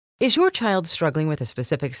Is your child struggling with a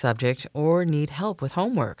specific subject or need help with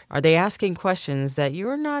homework? Are they asking questions that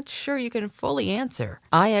you're not sure you can fully answer?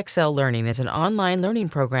 IXL Learning is an online learning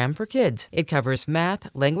program for kids. It covers math,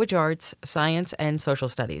 language arts, science, and social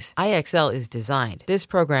studies. IXL is designed. This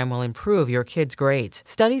program will improve your kids' grades.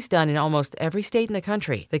 Studies done in almost every state in the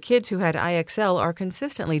country. The kids who had IXL are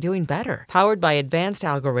consistently doing better. Powered by advanced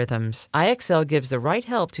algorithms, IXL gives the right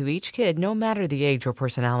help to each kid no matter the age or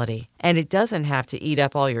personality. And it doesn't have to eat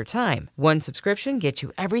up all your time. One subscription gets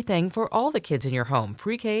you everything for all the kids in your home,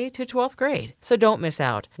 pre-K to 12th grade. So don't miss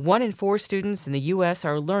out. 1 in 4 students in the U.S.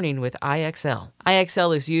 are learning with IXL.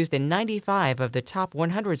 IXL is used in 95 of the top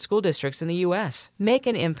 100 school districts in the U.S. Make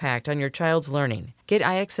an impact on your child's learning. Get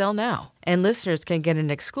IXL now. And listeners can get an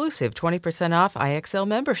exclusive 20% off IXL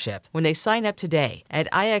membership when they sign up today at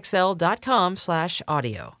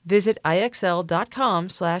IXL.com/audio. Visit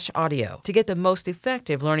IXL.com/audio to get the most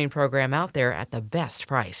effective learning program out there at the best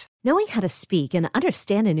price. Knowing how to speak and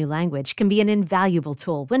understand a new language can be an invaluable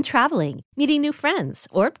tool when traveling, meeting new friends,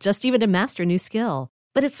 or just even to master a new skill.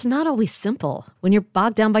 But it's not always simple when you're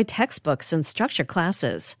bogged down by textbooks and structured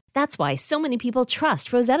classes. That's why so many people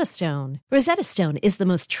trust Rosetta Stone. Rosetta Stone is the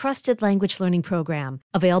most trusted language learning program,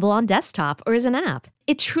 available on desktop or as an app.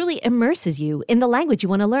 It truly immerses you in the language you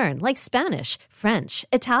want to learn, like Spanish, French,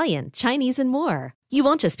 Italian, Chinese, and more. You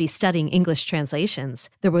won't just be studying English translations.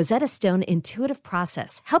 The Rosetta Stone intuitive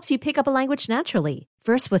process helps you pick up a language naturally,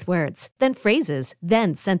 first with words, then phrases,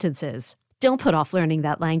 then sentences. Don't put off learning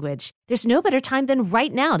that language. There's no better time than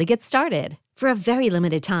right now to get started. For a very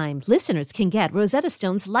limited time, listeners can get Rosetta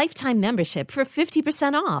Stone's lifetime membership for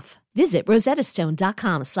 50% off. Visit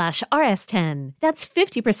rosettastone.com/rs10. That's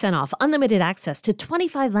 50% off unlimited access to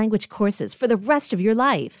 25 language courses for the rest of your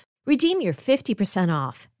life. Redeem your 50%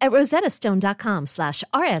 off at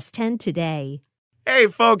rosettastone.com/rs10 today. Hey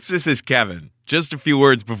folks, this is Kevin. Just a few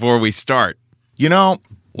words before we start. You know,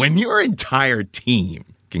 when your entire team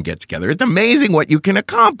can get together, it's amazing what you can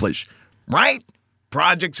accomplish, right?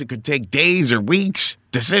 Projects that could take days or weeks,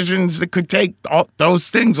 decisions that could take those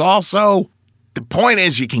things also. The point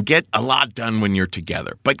is you can get a lot done when you're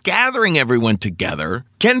together, but gathering everyone together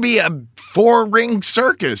can be a 4-ring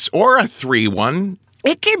circus or a 3-one.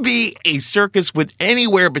 It can be a circus with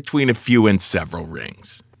anywhere between a few and several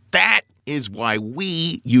rings. That is why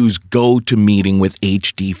we use GoToMeeting with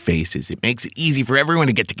HD Faces. It makes it easy for everyone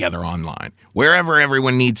to get together online, wherever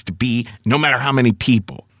everyone needs to be, no matter how many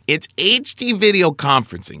people. It's HD video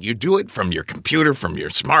conferencing. You do it from your computer, from your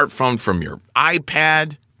smartphone, from your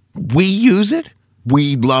iPad. We use it,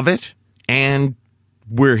 we love it, and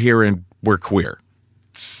we're here and we're queer.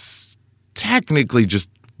 It's technically just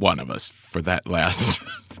one of us for that last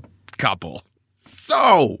couple.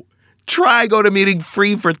 So, try GoToMeeting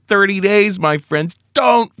free for 30 days, my friends.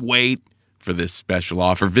 Don't wait for this special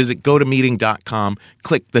offer. Visit GoToMeeting.com,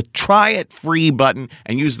 click the Try It Free button,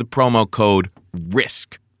 and use the promo code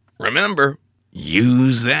RISK. Remember,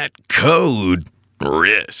 use that code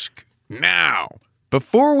RISK. Now,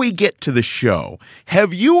 before we get to the show,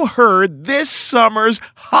 have you heard this summer's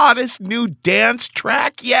hottest new dance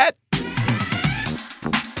track yet?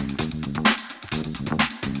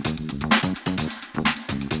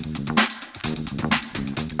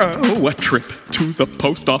 Oh, a trip to the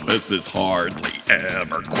post office is hardly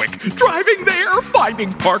ever quick. Driving there,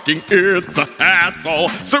 finding parking, it's a hassle.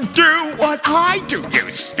 So do what I do.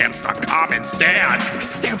 Use Stamps.com instead.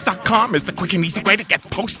 Stamps.com is the quick and easy way to get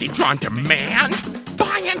postage on demand.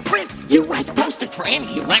 Buy and print U.S. postage for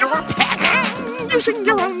any letter or packet. Using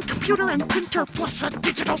your own computer and printer plus a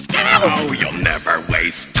digital scan. Oh, you'll never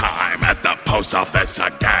waste time at the post office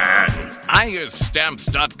again. I use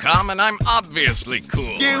Stamps.com and I'm obviously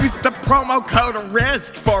cool. Use the promo code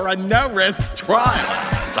RISK for a no-risk trial.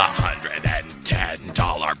 It's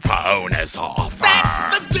 $110 bonus offer.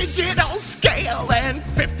 That's the digital scale and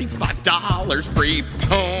 $55 free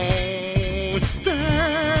postage.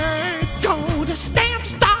 Go to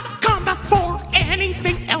Stamps.com before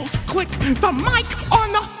anything else. Click the mic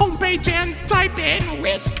on the homepage and type in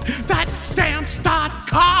RISK. That's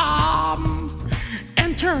Stamps.com.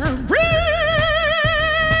 Enter RISK.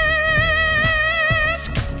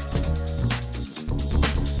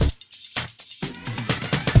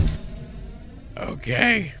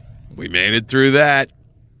 Okay, we made it through that.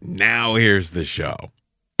 Now here's the show.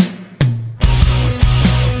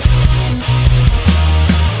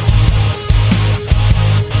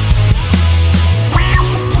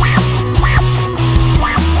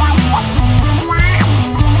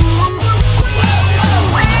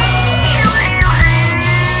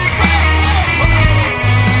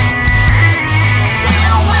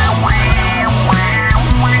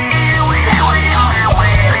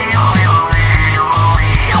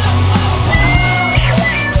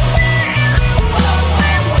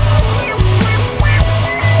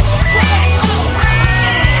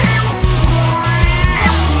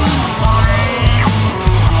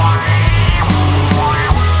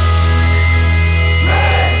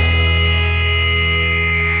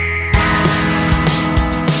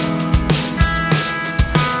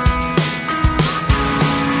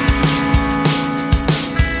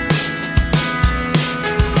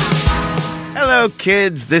 Hello,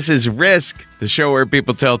 kids. This is Risk, the show where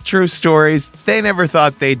people tell true stories they never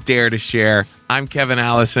thought they'd dare to share. I'm Kevin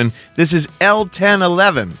Allison. This is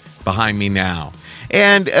L1011 behind me now.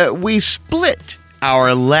 And we split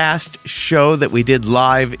our last show that we did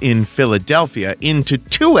live in Philadelphia into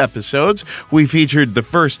 2 episodes. We featured the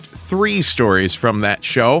first 3 stories from that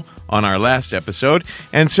show on our last episode.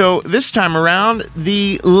 And so this time around,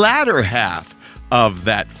 the latter half of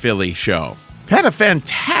that Philly show. Had a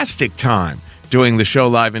fantastic time doing the show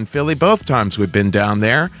live in Philly both times we've been down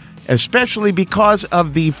there, especially because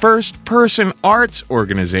of the First Person Arts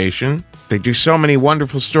organization. They do so many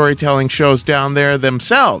wonderful storytelling shows down there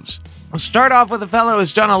themselves. We'll start off with a fellow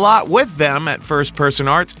who's done a lot with them at First Person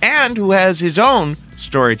Arts and who has his own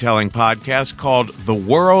storytelling podcast called The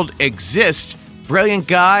World Exists. Brilliant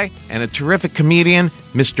guy and a terrific comedian,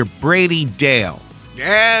 Mr. Brady Dale.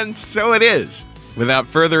 And so it is, without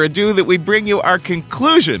further ado, that we bring you our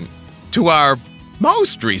conclusion to our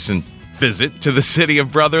most recent visit to the city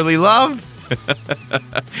of brotherly love.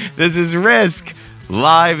 This is Risk,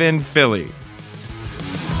 live in Philly.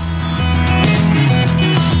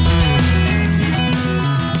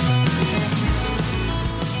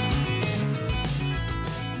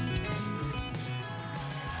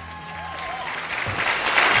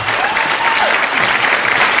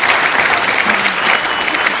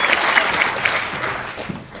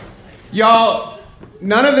 Y'all,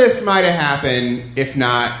 none of this might have happened if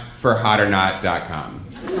not for hotornot.com.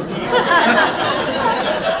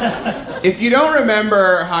 If you don't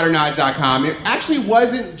remember hotornot.com, it actually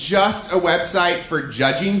wasn't just a website for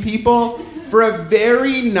judging people. For a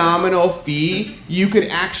very nominal fee, you could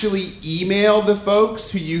actually email the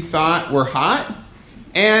folks who you thought were hot.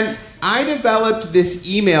 And I developed this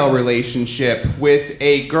email relationship with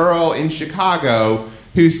a girl in Chicago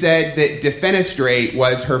who said that defenestrate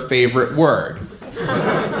was her favorite word.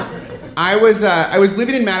 I was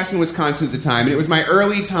living in Madison, Wisconsin at the time, and it was my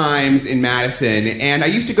early times in Madison, and I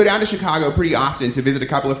used to go down to Chicago pretty often to visit a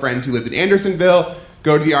couple of friends who lived in Andersonville,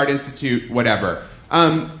 go to the Art Institute, whatever.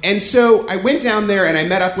 And so I went down there and I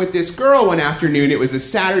met up with this girl one afternoon. It was a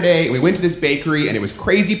Saturday, and we went to this bakery, and it was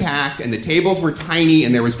crazy packed, and the tables were tiny,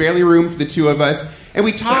 and there was barely room for the 2 of us. And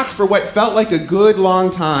we talked for what felt like a good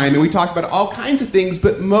long time, and we talked about all kinds of things,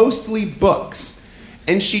 but mostly books.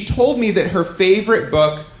 And she told me that her favorite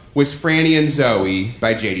book was Franny and Zoe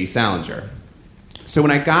by J.D. Salinger. So when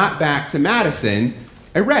I got back to Madison,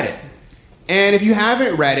 I read it. And if you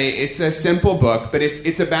haven't read it, it's a simple book, but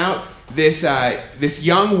it's about this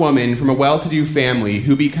young woman from a well-to-do family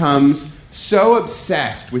who becomes so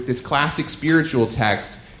obsessed with this classic spiritual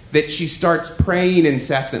text that she starts praying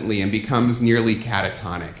incessantly and becomes nearly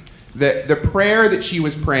catatonic. The prayer that she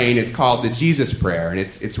was praying is called the Jesus Prayer, and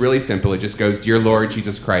it's really simple. It just goes, "Dear Lord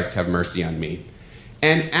Jesus Christ, have mercy on me."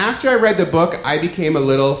 And after I read the book, I became a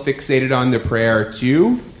little fixated on the prayer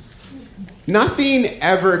too. Nothing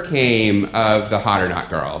ever came of the Hot or Not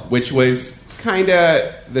Girl, which was kind of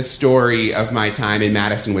the story of my time in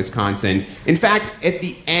Madison, Wisconsin. In fact, at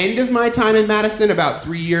the end of my time in Madison, about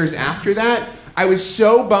 3 years after that, I was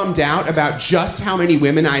so bummed out about just how many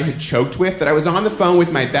women I had choked with that I was on the phone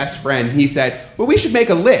with my best friend, and he said, "Well, we should make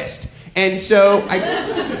a list." And so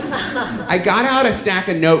I got out a stack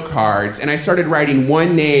of note cards, and I started writing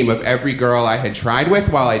one name of every girl I had tried with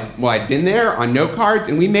while I'd been there on note cards,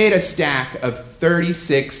 and we made a stack of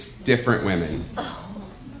 36 different women.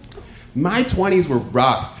 My 20s were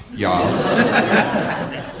rough, y'all.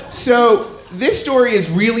 So this story is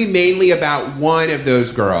really mainly about one of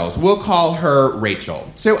those girls. We'll call her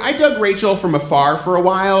Rachel. So I dug Rachel from afar for a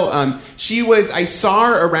while. I saw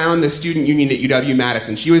her around the student union at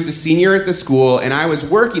UW-Madison. She was a senior at the school, and I was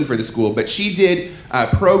working for the school, but she did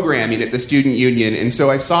programming at the student union, and so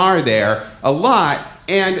I saw her there a lot,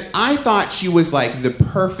 and I thought she was like the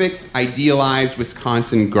perfect idealized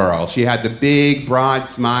Wisconsin girl. She had the big, broad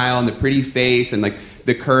smile and the pretty face and like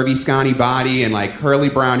the curvy, scrawny body and like curly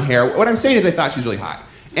brown hair. What I'm saying is I thought she was really hot.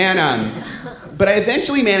 And but I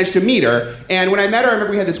eventually managed to meet her, and when I met her, I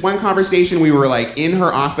remember we had this one conversation. We were like in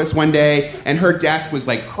her office one day, and her desk was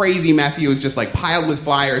like crazy messy. It was just like piled with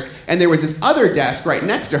flyers, and there was this other desk right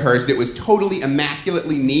next to hers that was totally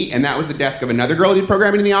immaculately neat, and that was the desk of another girl who did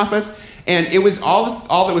programming in the office. And it was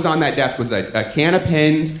all that was on that desk was a can of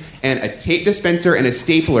pens and a tape dispenser and a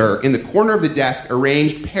stapler in the corner of the desk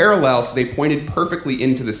arranged parallel so they pointed perfectly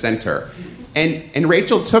into the center. And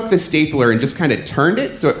Rachel took the stapler and just kind of turned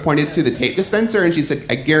it so it pointed to the tape dispenser, and she said,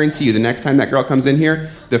 "I guarantee you the next time that girl comes in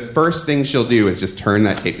here, the first thing she'll do is just turn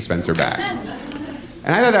that tape dispenser back."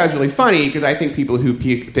 And I thought that was really funny because I think people who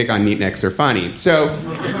pick on neatniks are funny. So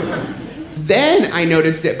Then I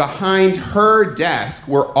noticed that behind her desk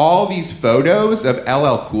were all these photos of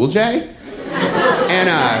LL Cool J. And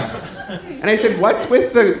I said, what's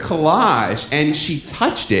with the collage? And she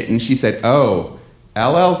touched it and she said, oh,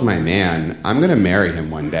 LL's my man. I'm gonna marry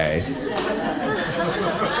him one day.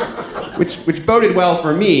 Which boded well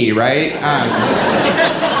for me, right?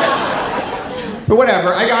 But whatever,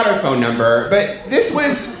 I got her phone number. But it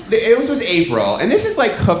was April, and this is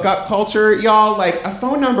like hookup culture, y'all. Like, a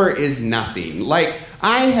phone number is nothing. Like,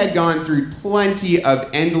 I had gone through plenty of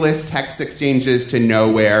endless text exchanges to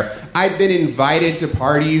nowhere. I'd been invited to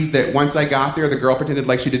parties that once I got there, the girl pretended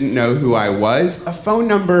like she didn't know who I was. A phone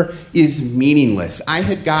number is meaningless. I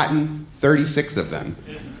had gotten 36 of them.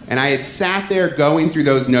 And I had sat there going through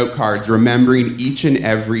those note cards, remembering each and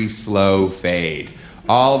every slow fade.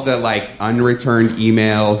 All the unreturned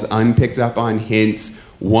emails, unpicked up on hints,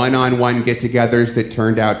 one-on-one get-togethers that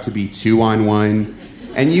turned out to be two-on-one.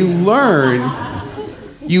 And you learn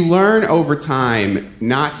over time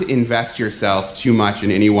not to invest yourself too much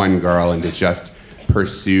in any one girl and to just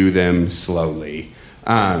pursue them slowly.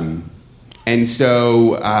 And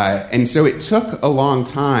so it took a long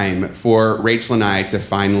time for Rachel and I to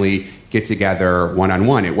finally get together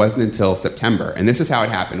one-on-one. It wasn't until September. And this is how it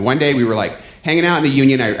happened. One day we were hanging out in the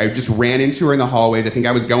Union. I just ran into her in the hallways. I think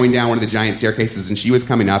I was going down one of the giant staircases and she was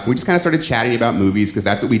coming up. We just kind of started chatting about movies because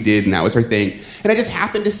that's what we did and that was her thing. And I just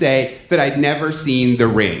happened to say that I'd never seen The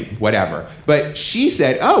Ring, whatever. But she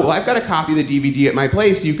said, oh, well, I've got a copy of the DVD at my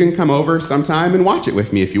place. You can come over sometime and watch it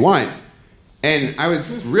with me if you want. And I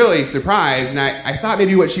was really surprised, and I thought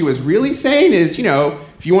maybe what she was really saying is,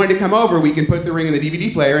 if you wanted to come over, we can put The Ring in the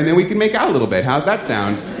DVD player, and then we can make out a little bit. How's that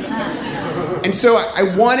sound? And so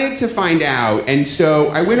I wanted to find out, and so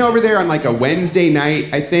I went over there on a Wednesday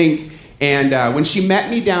night, I think, and when she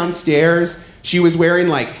met me downstairs, she was wearing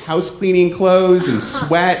house cleaning clothes and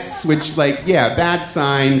sweats, which bad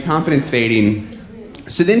sign, confidence fading.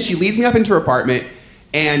 So then she leads me up into her apartment,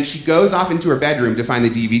 and she goes off into her bedroom to find the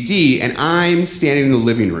DVD, and I'm standing in the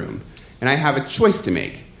living room. And I have a choice to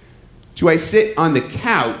make. Do I sit on the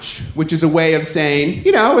couch, which is a way of saying,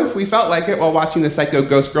 if we felt like it while watching the Psycho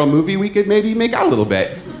Ghost Girl movie, we could maybe make out a little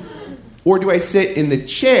bit? Or do I sit in the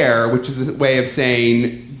chair, which is a way of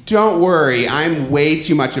saying, don't worry, I'm way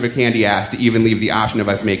too much of a candy ass to even leave the option of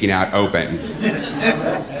us making out open?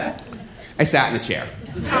 I sat in the chair.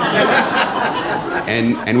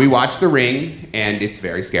 And we watched The Ring, and it's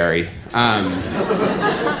very scary. And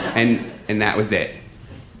that was it.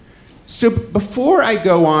 So before I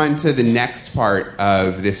go on to the next part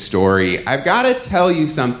of this story, I've got to tell you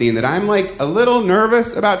something that I'm a little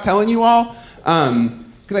nervous about telling you all,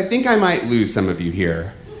 because I think I might lose some of you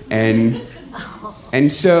here. And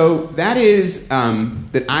so that is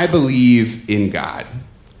that I believe in God.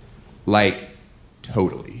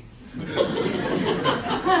 Totally.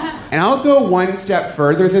 And I'll go one step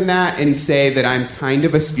further than that and say that I'm kind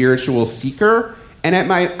of a spiritual seeker. And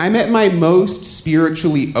I'm at my most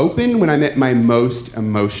spiritually open when I'm at my most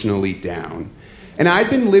emotionally down. And I'd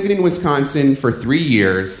been living in Wisconsin for 3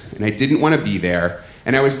 years, and I didn't want to be there.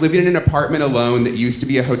 And I was living in an apartment alone that used to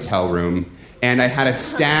be a hotel room. And I had a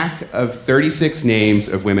stack of 36 names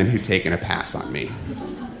of women who'd taken a pass on me.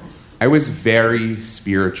 I was very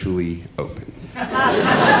spiritually open.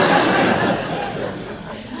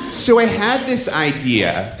 So I had this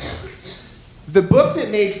idea. The book that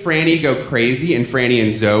made Franny go crazy and Franny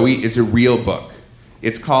and Zoe is a real book.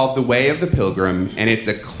 It's called The Way of the Pilgrim, and it's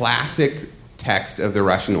a classic text of the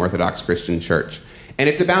Russian Orthodox Christian Church. And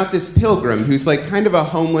it's about this pilgrim who's kind of a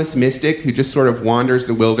homeless mystic who just sort of wanders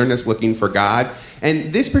the wilderness looking for God.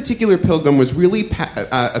 And this particular pilgrim was really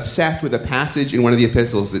obsessed with a passage in one of the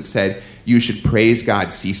epistles that said, you should praise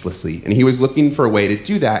God ceaselessly. And he was looking for a way to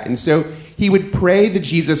do that. And so he would pray the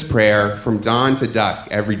Jesus prayer from dawn to dusk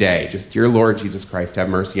every day. Just, dear Lord Jesus Christ, have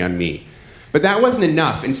mercy on me. But that wasn't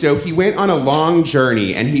enough. And so he went on a long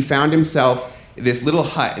journey, and he found himself in this little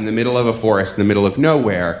hut in the middle of a forest, in the middle of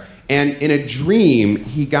nowhere. And in a dream,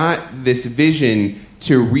 he got this vision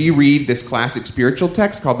to reread this classic spiritual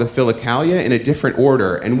text called the Philokalia in a different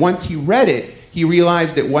order. And once he read it, he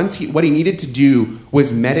realized that what he needed to do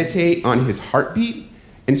was meditate on his heartbeat.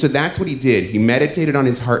 And so that's what he did. He meditated on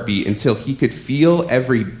his heartbeat until he could feel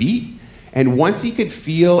every beat. And once he could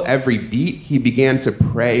feel every beat, he began to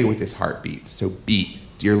pray with his heartbeat. So beat,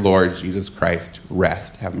 dear Lord Jesus Christ,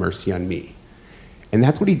 rest, have mercy on me. And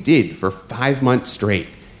that's what he did for 5 months straight,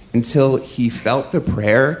 until he felt the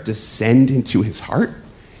prayer descend into his heart,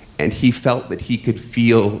 and he felt that he could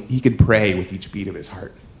pray with each beat of his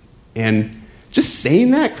heart. And just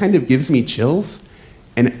saying that kind of gives me chills.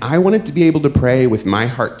 And I wanted to be able to pray with my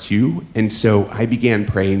heart too, and so I began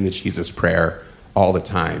praying the Jesus prayer all the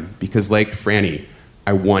time, because like Franny,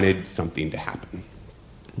 I wanted something to happen.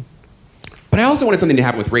 But I also wanted something to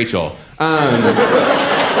happen with Rachel.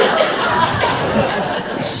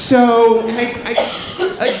 So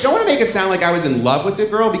I don't want to make it sound like I was in love with the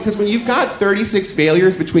girl, because when you've got 36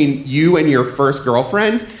 failures between you and your first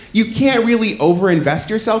girlfriend, you can't really overinvest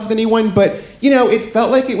yourself with anyone, but, it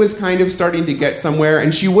felt like it was kind of starting to get somewhere,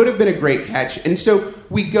 and she would have been a great catch. And so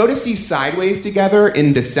we go to see Sideways together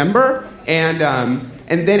in December, and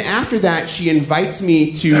then after that, she invites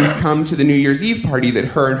me to come to the New Year's Eve party that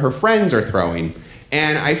her and her friends are throwing.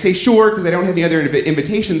 And I say sure, because I don't have any other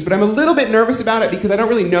invitations, but I'm a little bit nervous about it because I don't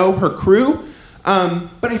really know her crew.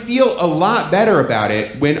 But I feel a lot better about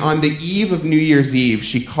it when on the eve of New Year's Eve,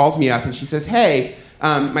 she calls me up and she says, hey,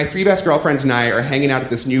 my 3 best girlfriends and I are hanging out at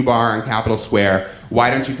this new bar on Capitol Square. Why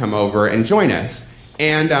don't you come over and join us?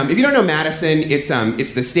 And if you don't know Madison, it's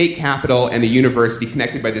the state capitol and the university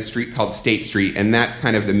connected by this street called State Street, and that's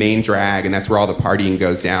kind of the main drag, and that's where all the partying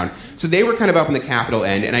goes down. So they were kind of up on the Capitol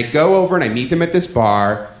end, and I go over and I meet them at this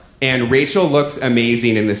bar, and Rachel looks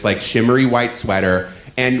amazing in this like shimmery white sweater.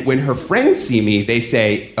 And when her friends see me, they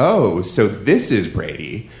say, oh, so this is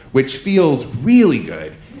Brady, which feels really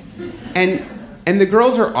good. And the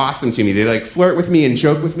girls are awesome to me. They like flirt with me and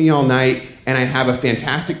joke with me all night, and I have a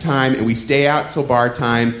fantastic time, and we stay out till bar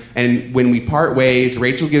time. And when we part ways,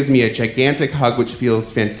 Rachel gives me a gigantic hug, which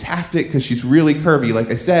feels fantastic because she's really curvy, like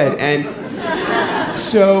I said. And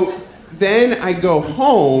so then I go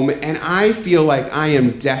home, and I feel like I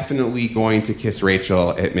am definitely going to kiss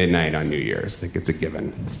Rachel at midnight on New Year's. Like, it's a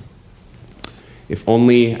given. If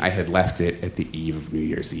only I had left it at the eve of New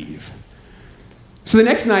Year's Eve. So the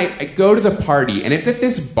next night, I go to the party, and it's at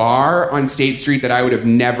this bar on State Street that I would have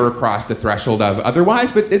never crossed the threshold of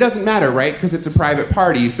otherwise, but it doesn't matter, right? Because it's a private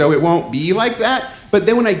party, so it won't be like that. But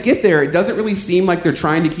then when I get there, it doesn't really seem like they're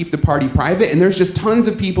trying to keep the party private, and there's just tons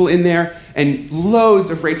of people in there, and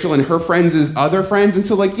loads of Rachel and her friends' other friends, and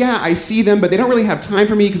so yeah, I see them, but they don't really have time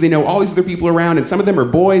for me because they know all these other people around, and some of them are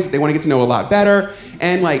boys that they want to get to know a lot better.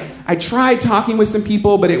 And I tried talking with some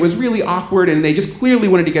people, but it was really awkward, and they just clearly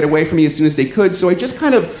wanted to get away from me as soon as they could, so I just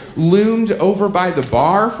kind of loomed over by the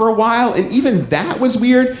bar for a while, and even that was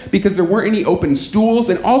weird because there weren't any open stools,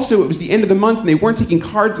 and also it was the end of the month, and they weren't taking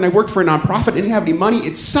cards, and I worked for a nonprofit, I didn't have any money,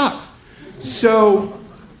 it sucked. So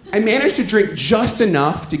I managed to drink just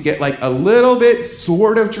enough to get a little bit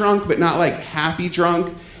sort of drunk, but not happy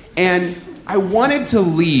drunk, and I wanted to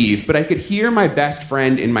leave, but I could hear my best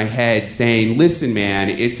friend in my head saying, listen, man,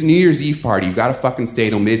 it's a New Year's Eve party. You gotta fucking stay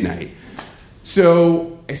till midnight.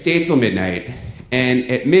 So I stayed till midnight, and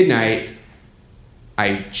at midnight,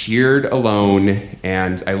 I cheered alone,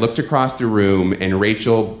 and I looked across the room, and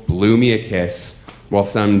Rachel blew me a kiss while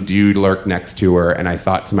some dude lurked next to her, and I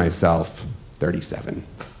thought to myself, 37.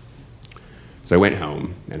 So I went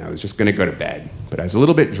home, and I was just gonna go to bed, but I was a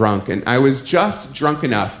little bit drunk, and I was just drunk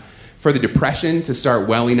enough for the depression to start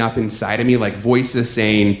welling up inside of me, like voices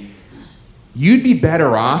saying, you'd be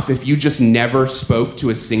better off if you just never spoke to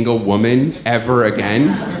a single woman ever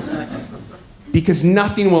again, because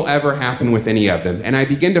nothing will ever happen with any of them. And I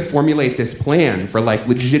began to formulate this plan for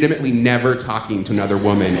legitimately never talking to another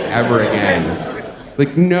woman ever again.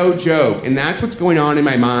 No joke. And that's what's going on in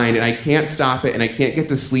my mind, and I can't stop it, and I can't get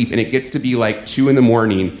to sleep, and it gets to be 2 in the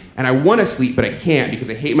morning, and I want to sleep, but I can't because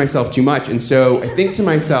I hate myself too much. And so I think to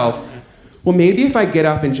myself, well, maybe if I get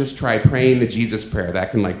up and just try praying the Jesus prayer, that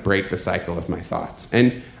can break the cycle of my thoughts.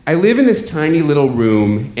 And I live in this tiny little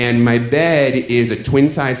room, and my bed is a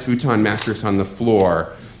twin-size futon mattress on the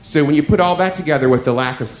floor. So when you put all that together with the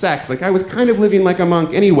lack of sex, I was kind of living like a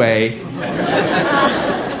monk anyway.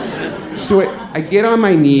 So I get on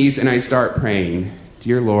my knees and I start praying,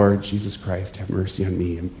 dear Lord Jesus Christ, have mercy on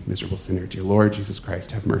me, a miserable sinner. Dear Lord Jesus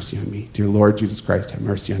Christ, have mercy on me. Dear Lord Jesus Christ, have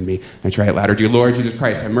mercy on me. And I try it louder. Dear Lord Jesus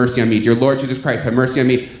Christ, have mercy on me. Dear Lord Jesus Christ, have mercy on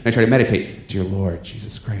me. And I try to meditate. Dear Lord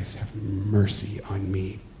Jesus Christ, have mercy on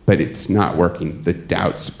me. But it's not working. The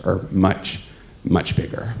doubts are much, much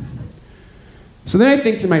bigger. So then I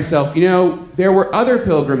think to myself, there were other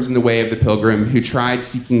pilgrims in the way of the pilgrim who tried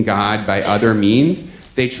seeking God by other means.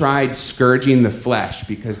 They tried scourging the flesh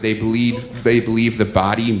because they believed the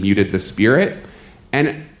body muted the spirit.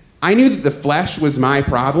 And I knew that the flesh was my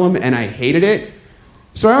problem, and I hated it.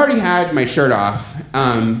 So I already had my shirt off.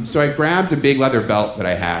 So I grabbed a big leather belt that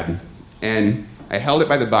I had, and I held it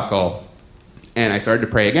by the buckle, and I started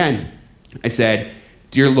to pray again. I said,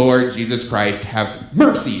 dear Lord Jesus Christ, have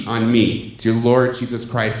mercy on me. Dear Lord Jesus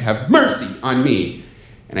Christ, have mercy on me.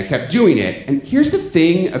 And I kept doing it. And here's the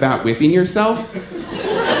thing about whipping yourself.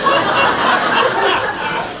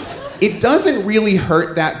 it doesn't really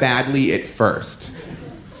hurt that badly at first.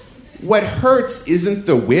 What hurts isn't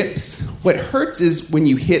the whips. What hurts is when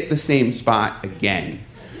you hit the same spot again.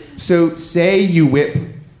 So say you whip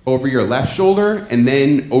over your left shoulder and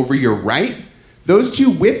then over your right. Those two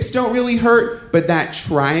whips don't really hurt, but that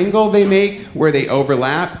triangle they make where they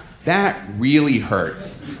overlap, that really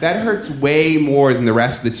hurts. That hurts way more than the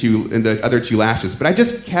rest of the other two lashes. But I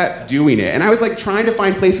just kept doing it. And I was like trying to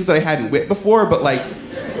find places that I hadn't whipped before, but like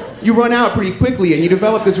you run out pretty quickly and you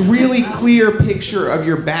develop this really clear picture of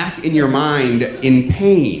your back in your mind in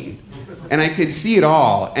pain. And I could see it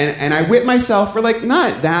all. And I whipped myself for like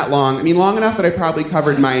not that long. I mean, long enough that I probably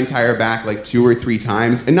covered my entire back like 2 or 3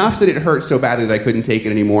 times. Enough that it hurt so badly that I couldn't take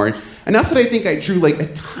it anymore. Enough that I think I drew like a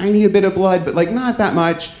tiny bit of blood, but like not that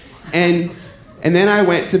much. And then I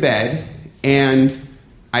went to bed and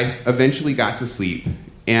I eventually got to sleep.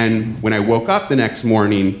 And when I woke up the next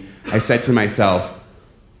morning, I said to myself,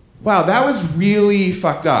 wow, that was really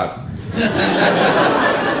fucked up.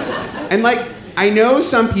 And like, I know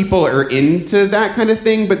some people are into that kind of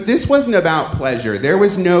thing, but this wasn't about pleasure. There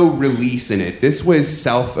was no release in it. This was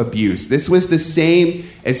self-abuse. This was the same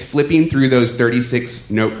as flipping through those 36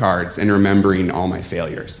 note cards and remembering all my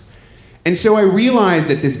failures. And so I realized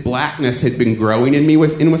that this blackness had been growing in me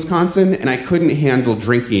in Wisconsin, and I couldn't handle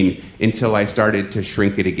drinking until I started to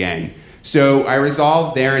shrink it again. So I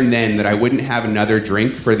resolved there and then that I wouldn't have another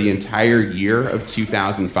drink for the entire year of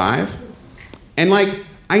 2005. And like,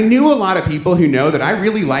 I knew a lot of people who know that I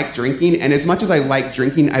really like drinking, and as much as I like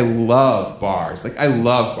drinking, I love bars. Like, I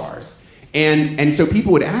love bars. And so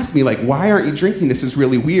people would ask me, like, why aren't you drinking? This is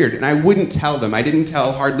really weird. And I wouldn't tell them. I didn't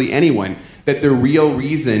tell hardly anyone that the real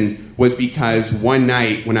reason was because one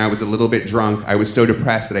night when I was a little bit drunk, I was so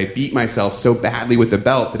depressed that I beat myself so badly with a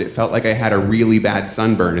belt that it felt like I had a really bad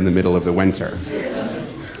sunburn in the middle of the winter.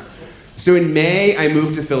 So in May, I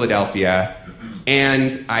moved to Philadelphia,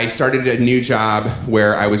 and I started a new job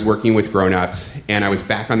where I was working with grown-ups, and I was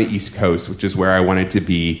back on the East Coast, which is where I wanted to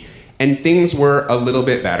be, and things were a little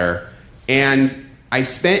bit better. And I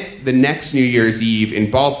spent the next New Year's Eve in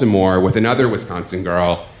Baltimore with another Wisconsin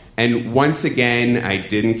girl, and once again, I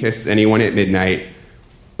didn't kiss anyone at midnight.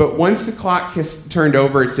 But once the clock turned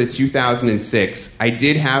over to 2006, I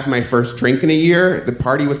did have my first drink in a year. The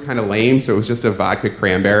party was kind of lame, so it was just a vodka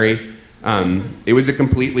cranberry. It was a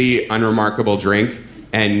completely unremarkable drink,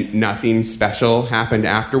 and nothing special happened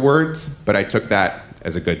afterwards, but I took that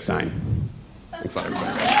as a good sign. Thanks a lot,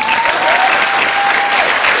 everybody.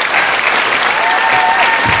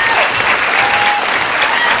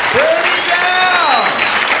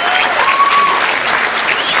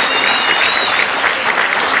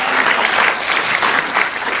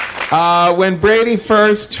 When Brady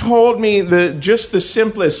first told me just the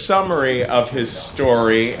simplest summary of his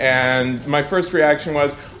story, and my first reaction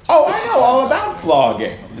was, oh, I know all about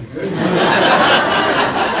flogging.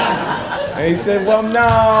 And he said, well,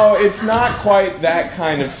 no, it's not quite that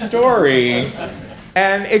kind of story.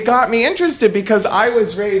 And it got me interested because I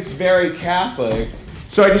was raised very Catholic.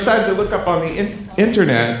 So I decided to look up on the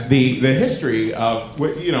internet the history of,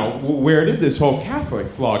 where did this whole Catholic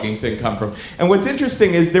flogging thing come from? And what's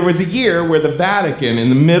interesting is there was a year where the Vatican, in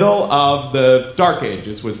the middle of the Dark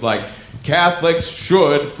Ages, was like, Catholics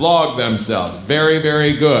should flog themselves. Very,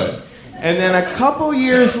 very good. And then a couple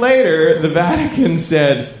years later, the Vatican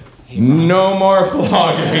said, no more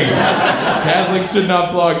flogging. Catholics should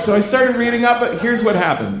not flog. So I started reading up, but here's what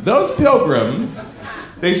happened. Those pilgrims,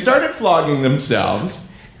 they started flogging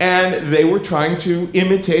themselves, and they were trying to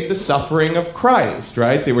imitate the suffering of Christ,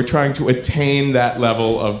 right? They were trying to attain that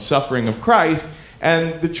level of suffering of Christ,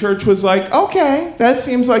 and the church was like, okay, that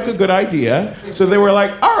seems like a good idea. So they were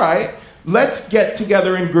like, all right, let's get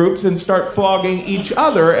together in groups and start flogging each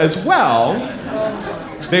other as well.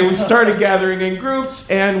 They started gathering in groups,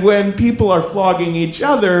 and when people are flogging each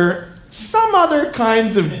other, some other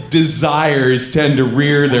kinds of desires tend to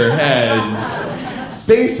rear their heads.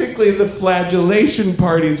 Basically, the flagellation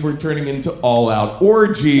parties were turning into all-out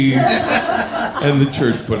orgies, and the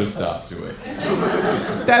church put a stop to it.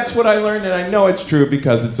 That's what I learned, and I know it's true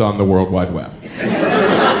because it's on the World Wide Web.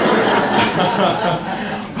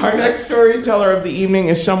 Our next storyteller of the evening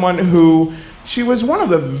is someone who, she was one of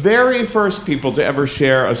the very first people to ever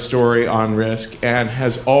share a story on Risk and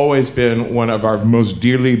has always been one of our most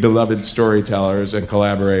dearly beloved storytellers and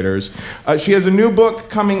collaborators. She has a new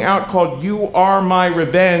book coming out called You Are My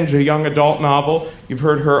Revenge, a young adult novel. You've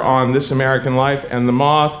heard her on This American Life and The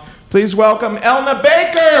Moth. Please welcome Elna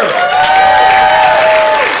Baker!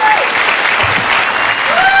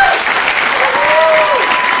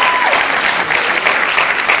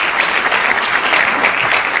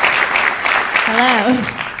 Hello.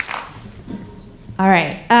 All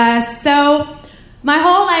right. So my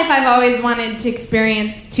whole life I've always wanted to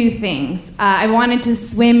experience two things. I wanted to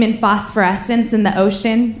swim in phosphorescence in the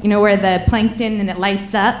ocean, where the plankton and it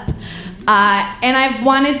lights up. And I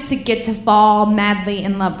wanted to get to fall madly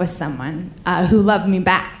in love with someone who loved me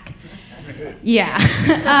back. Yeah.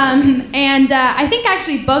 And I think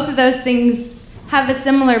actually both of those things have a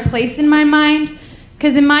similar place in my mind.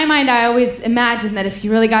 Because in my mind, I always imagined that if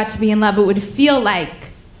you really got to be in love, it would feel like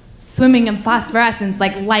swimming in phosphorescence,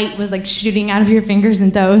 like light was like shooting out of your fingers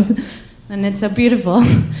and toes. And it's so beautiful.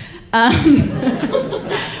 But,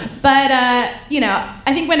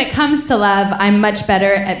 I think when it comes to love, I'm much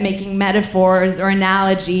better at making metaphors or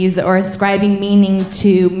analogies or ascribing meaning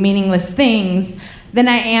to meaningless things than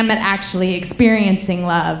I am at actually experiencing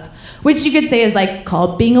love, which you could say is like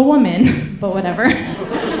called being a woman, but whatever.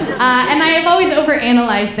 And I have always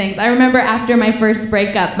overanalyzed things. I remember after my first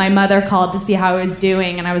breakup, my mother called to see how I was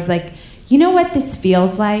doing, and I was like, you know what this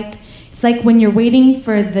feels like? It's like when you're waiting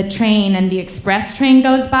for the train and the express train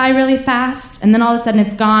goes by really fast, and then all of a sudden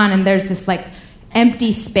it's gone, and there's this like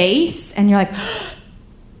empty space, and you're like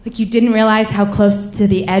you didn't realize how close to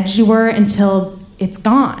the edge you were until it's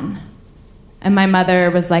gone. And my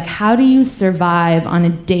mother was like, how do you survive on a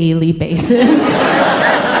daily basis?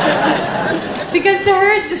 Because to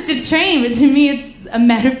her it's just a train, but to me it's a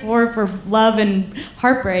metaphor for love and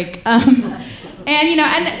heartbreak. And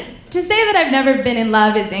to say that I've never been in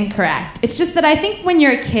love is incorrect. It's just that I think when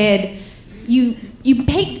you're a kid, you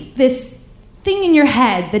make this thing in your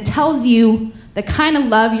head that tells you the kind of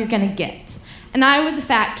love you're gonna get. And I was a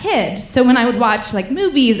fat kid, so when I would watch like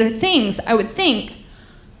movies or things, I would think,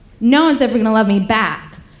 no one's ever gonna love me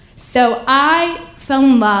back. So I fell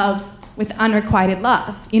in love with unrequited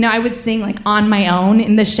love. I would sing like On My Own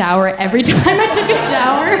in the shower every time I took a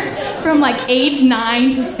shower from like age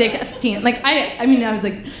 9 to 16. Like I was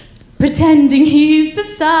like pretending he's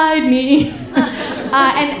beside me.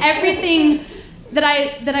 And everything that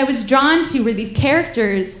I was drawn to were these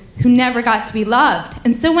characters who never got to be loved.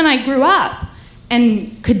 And so when I grew up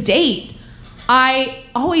and could date, I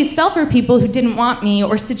always fell for people who didn't want me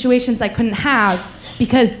or situations I couldn't have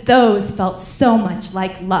because those felt so much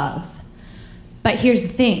like love. But here's the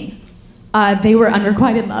thing. They were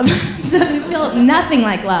unrequited love. So they felt nothing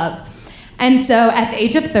like love. And so at the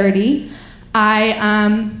age of 30,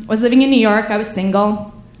 I was living in New York. I was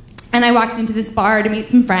single. And I walked into this bar to meet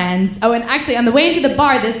some friends. Oh, and actually on the way into the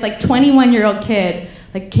bar, this like 21-year-old kid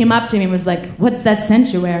came up to me and was like, what's that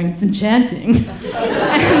scent you're wearing? It's enchanting.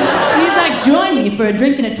 And he's like, join me for a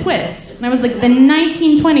drink and a twist. And I was like, the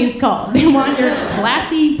 1920s called. They want your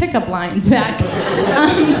classy pickup lines back.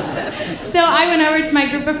 So I went over to my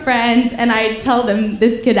group of friends and I told them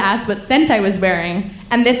this kid asked what scent I was wearing.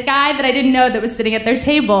 And this guy that I didn't know that was sitting at their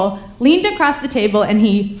table leaned across the table and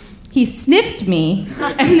he sniffed me.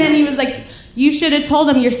 And then he was like, you should have told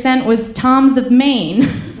him your scent was Tom's of Maine.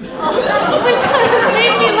 Which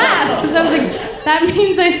made me laugh because I was like, that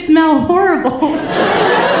means I smell horrible.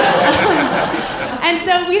 And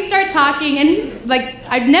so we start talking, and he's like,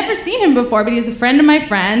 I'd never seen him before, but he's a friend of my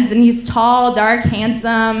friend's, and he's tall, dark,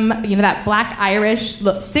 handsome, that black Irish,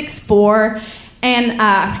 6'4", and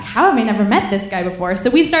how have I never met this guy before?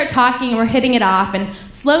 So we start talking, and we're hitting it off, and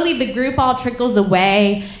slowly the group all trickles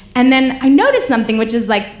away, and then I noticed something, which is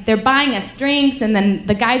like, they're buying us drinks, and then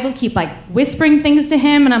the guys will keep like whispering things to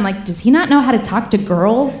him, and I'm like, does he not know how to talk to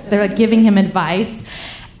girls? They're like giving him advice.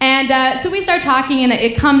 And so we start talking, and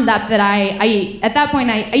it comes up that I at that point,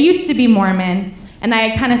 I used to be Mormon, and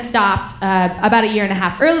I kind of stopped about a year and a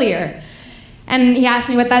half earlier. And he asked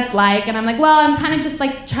me what that's like, and I'm like, well, I'm kind of just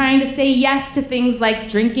like trying to say yes to things like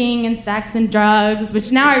drinking and sex and drugs,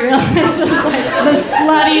 which now I realize was like the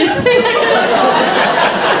sluttiest thing I could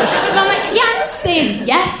have. But I'm like, yeah, I'm just saying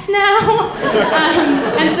yes now.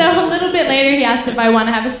 And so a little bit later, he asked if I want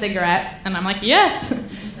to have a cigarette, and I'm like, yes.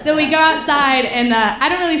 So we go outside, and I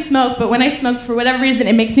don't really smoke, but when I smoke, for whatever reason,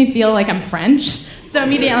 it makes me feel like I'm French. So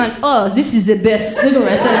immediately I'm like, oh, this is the best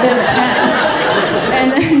cigarettes I've ever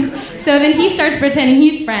had. And then he starts pretending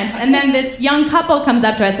he's French, and then this young couple comes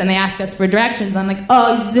up to us, and they ask us for directions. I'm like,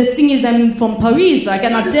 oh, the thing is I'm from Paris, so I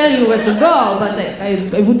cannot tell you where to go, but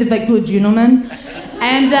I would if I could, gentlemen.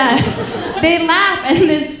 And they laugh, and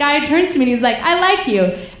this guy turns to me, and he's like, I like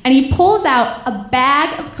you. And he pulls out a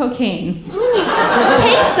bag of cocaine,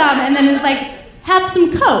 takes some, and then is like, have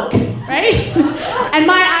some Coke, right? And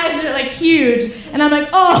my eyes are like huge, and I'm like,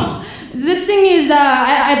 oh, the thing is,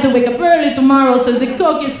 I have to wake up early tomorrow, so the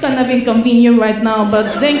Coke is kind of inconvenient right now,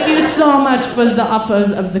 but thank you so much for the offers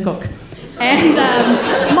of the Coke. And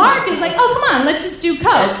Mark is like, oh, come on, let's just do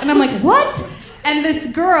Coke. And I'm like, what? And this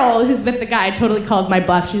girl who's with the guy totally calls my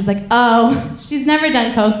bluff. She's like, oh, She's never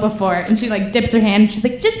done coke before, and she like dips her hand, and she's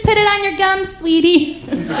like, just put it on your gums, sweetie.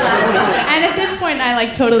 And at this point, I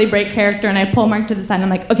like totally break character, and I pull Mark to the side, and I'm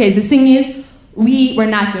like, okay, so the thing is, we're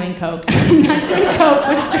not doing coke. I'm not doing coke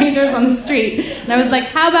with strangers on the street. And I was like,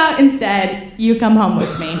 how about instead you come home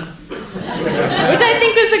with me? Which I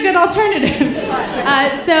think was a good alternative.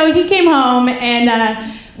 So he came home,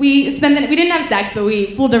 and we didn't have sex, but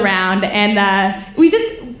we fooled around, and we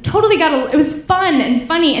just totally it was fun and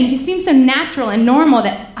funny, and he seemed so natural and normal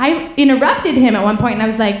that I interrupted him at one point, and I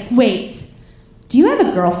was like, wait, do you have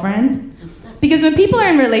a girlfriend? Because when people are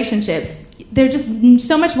in relationships, they're just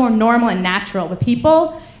so much more normal and natural with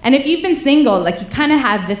people, and if you've been single, like, you kind of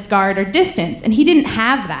have this guard or distance, and he didn't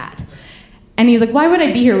have that. And he's like, why would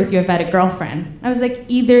I be here with you if I had a girlfriend? I was like,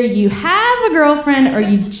 either you have a girlfriend or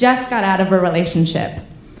you just got out of a relationship.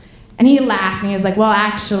 And he laughed, and he was like, well,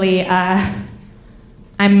 actually,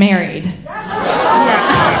 I'm married.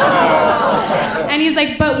 And he's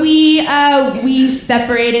like, but we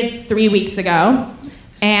separated 3 weeks ago,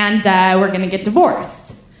 and we're gonna get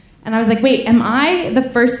divorced. And I was like, wait, am I the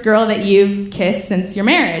first girl that you've kissed since your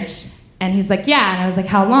marriage? And he's like, yeah. And I was like,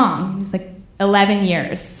 how long? He's like, 11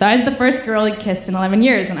 years. So I was the first girl he kissed in 11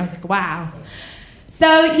 years, and I was like, wow.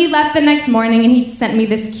 So he left the next morning, and he sent me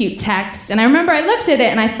this cute text. And I remember I looked at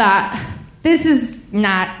it, and I thought, this is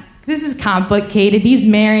complicated. He's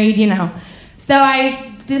married, you know. So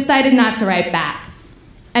I decided not to write back.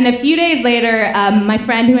 And a few days later, my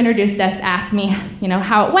friend who introduced us asked me, you know,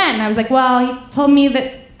 how it went. And I was like, well, he told me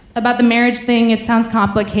that about the marriage thing, it sounds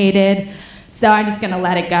complicated, so I'm just going to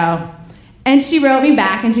let it go. And she wrote me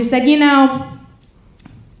back, and she said, you know,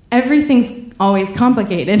 everything's always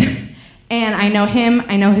complicated. And I know him,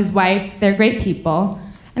 I know his wife, they're great people.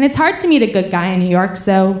 And it's hard to meet a good guy in New York,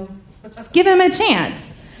 so just give him a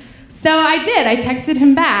chance. So I did. I texted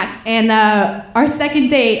him back, and our second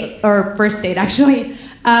date, or first date actually,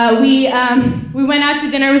 we went out to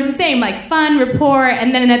dinner. It was the same, like fun, rapport,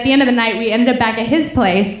 and then at the end of the night, we ended up back at his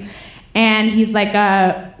place, and he's like,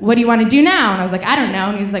 what do you want to do now? And I was like, I don't know.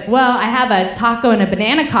 And he's like, well, I have a taco and a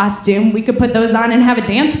banana costume. We could put those on and have a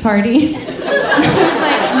dance party. And I was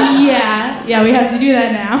like, yeah, we have to do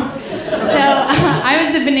that now. So I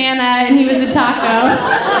was the banana and he was the taco.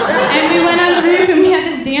 And we went on the roof and we had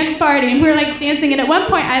this dance party and we were like dancing. And at one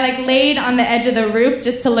point I like laid on the edge of the roof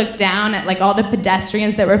just to look down at like all the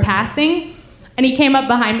pedestrians that were passing. And he came up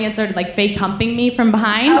behind me and started like fake humping me from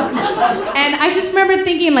behind. And I just remember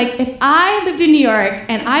thinking, like, if I lived in New York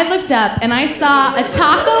and I looked up and I saw a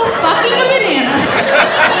taco fucking a banana,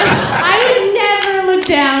 I would never look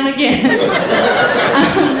down again.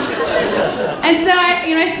 And so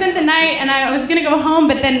I spent the night and I was gonna go home,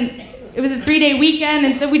 but then it was a 3-day weekend,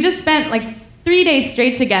 and so we just spent like 3 days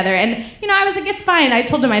straight together. And I was like, it's fine. I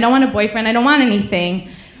told him I don't want a boyfriend, I don't want anything,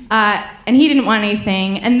 and he didn't want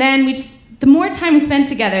anything. And then the more time we spent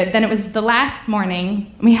together, then it was the last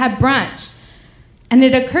morning, we had brunch, and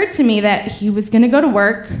it occurred to me that he was gonna go to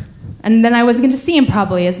work, and then I wasn't gonna see him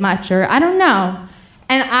probably as much, or I don't know.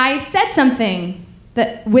 And I said something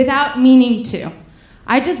that without meaning to.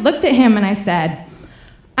 I just looked at him and I said,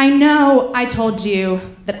 I know I told you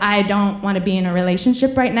that I don't want to be in a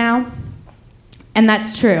relationship right now, and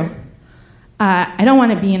that's true. I don't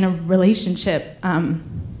want to be in a relationship,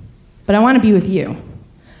 but I want to be with you.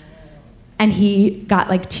 And he got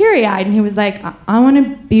like teary-eyed and he was like, I want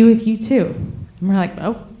to be with you too. And we're like,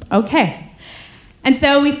 oh, okay. And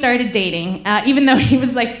so we started dating, even though he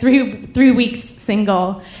was like three weeks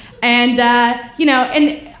single. And,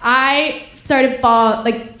 and I started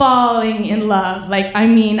falling in love.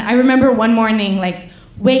 I remember one morning, like,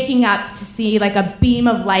 waking up to see, like, a beam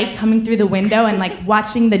of light coming through the window and, like,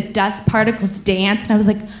 watching the dust particles dance. And I was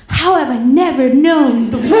like, how have I never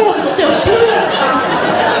known the world so beautiful?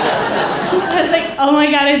 I was like, oh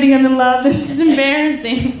my God, I think I'm in love. This is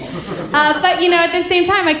embarrassing. But, at the same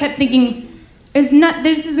time, I kept thinking, this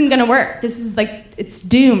isn't going to work. This is, like, it's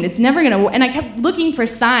doomed. It's never going to work. And I kept looking for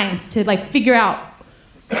signs to, like, figure out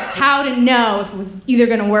how to know if it was either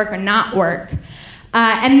going to work or not work.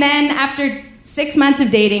 And then after 6 months of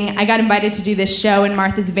dating, I got invited to do this show in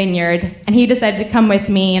Martha's Vineyard, and he decided to come with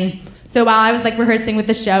me. And so while I was like rehearsing with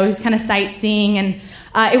the show, he was kind of sightseeing, and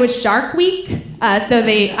it was Shark Week.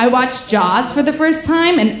 I watched Jaws for the first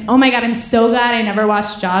time, and oh my God, I'm so glad I never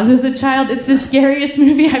watched Jaws as a child. It's the scariest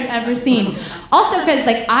movie I've ever seen. Also because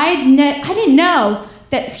I didn't know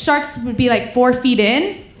that sharks would be like 4 feet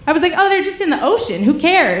in. I was like, oh, they're just in the ocean. Who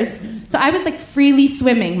cares? So I was like freely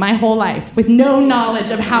swimming my whole life with no knowledge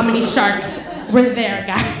of how many sharks were there,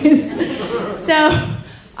 guys. So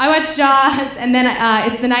I watched Jaws, and then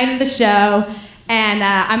it's the night of the show, And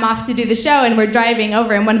I'm off to do the show, and we're driving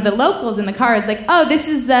over, and one of the locals in the car is like, oh, this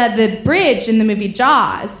is the bridge in the movie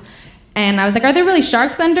Jaws. And I was like, are there really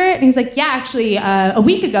sharks under it? And he's like, yeah, actually, a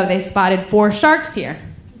week ago they spotted 4 sharks here.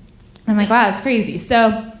 I'm like, wow, that's crazy.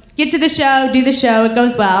 So get to the show, do the show, it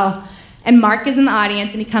goes well. And Mark is in the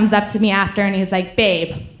audience, and he comes up to me after, and he's like,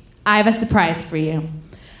 babe, I have a surprise for you.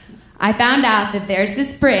 I found out that there's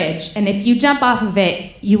this bridge, and if you jump off of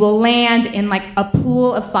it, you will land in like a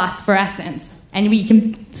pool of phosphorescence, and you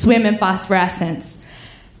can swim in phosphorescence.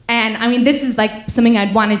 And I mean, this is like something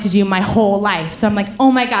I'd wanted to do my whole life. So I'm like,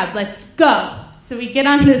 oh my God, let's go. So we get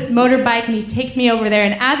on this motorbike, and he takes me over there,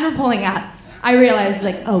 and as we're pulling up, I realized,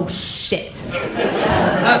 like, oh shit.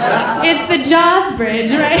 It's the Jaws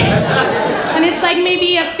Bridge, right? And it's like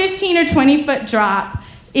maybe a 15 or 20 foot drop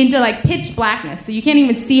into like pitch blackness, so you can't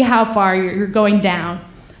even see how far you're going down.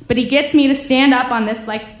 But he gets me to stand up on this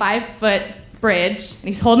like 5 foot bridge, and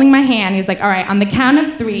he's holding my hand. He's like, all right, on the count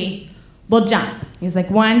of 3, we'll jump. He's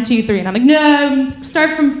like, 1, 2, 3, and I'm like, no,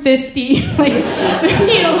 start from 50. Like, we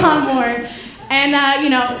need a lot more. And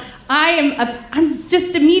I'm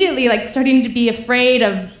just immediately like starting to be afraid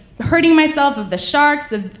of hurting myself, of the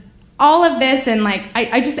sharks, of all of this, and like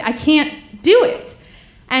I can't do it.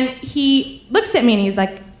 And he looks at me and he's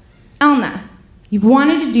like, Elna, you've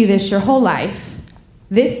wanted to do this your whole life.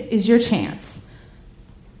 This is your chance.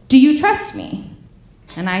 Do you trust me?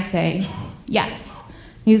 And I say, yes.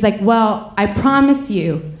 He's like, well, I promise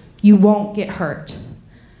you, you won't get hurt.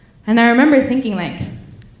 And I remember thinking, like,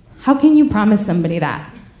 how can you promise somebody that?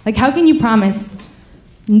 Like, how can you promise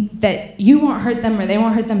that you won't hurt them or they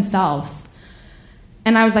won't hurt themselves?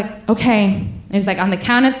 And I was like, okay. And he's like, on the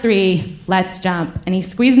count of 3, let's jump. And he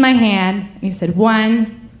squeezed my hand, and he said,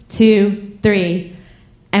 1, 2, 3.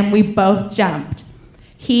 And we both jumped.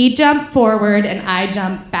 He jumped forward, and I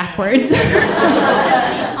jumped backwards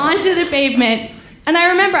onto the pavement. And I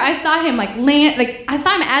remember I saw him like land, like I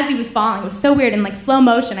saw him as he was falling. It was so weird in like slow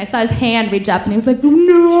motion. I saw his hand reach up, and he was like,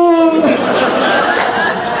 no.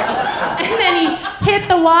 And then he hit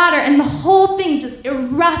the water, and the whole thing just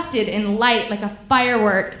erupted in light like a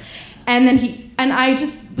firework. And then I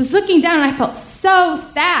just was looking down, and I felt so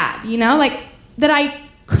sad, like that I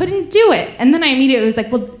couldn't do it. And then I immediately was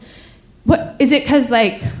like, well, what is it? Because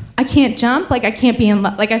like I can't jump, like I can't be in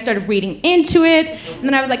love. Like I started reading into it, and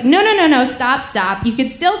then I was like, no, stop. You could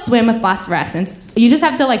still swim with phosphorescence. You just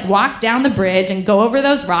have to like walk down the bridge and go over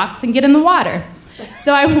those rocks and get in the water.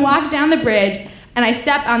 So I walked down the bridge, and I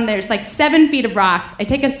step on, there's like 7 feet of rocks. I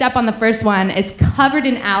take a step on the first one, it's covered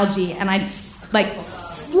in algae, and I like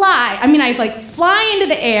slide. I mean, I like fly into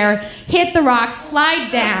the air, hit the rocks,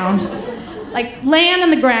 slide down, like land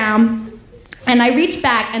on the ground. And I reach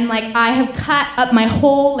back, and like I have cut up my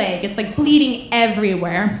whole leg. It's like bleeding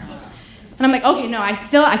everywhere. And I'm like, okay, no, I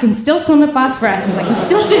can still swim with phosphorescence. I can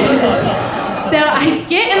still do this. So I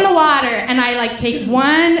get in the water, and I like take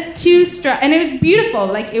 1, 2 strokes, and it was beautiful.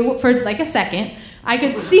 Like for like a second, I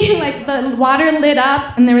could see like the water lit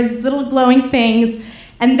up, and there was these little glowing things.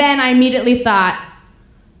 And then I immediately thought,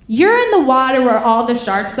 you're in the water where all the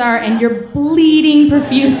sharks are, and you're bleeding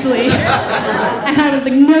profusely. And I was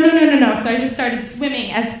like, no. So I just started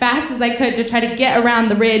swimming as fast as I could to try to get around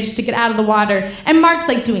the ridge to get out of the water. And Mark's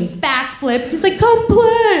like doing backflips. He's like, come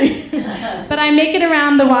play. But I make it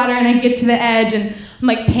around the water, and I get to the edge, and I'm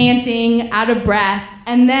like panting, out of breath.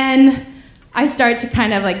 And then I start to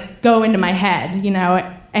kind of like go into my head,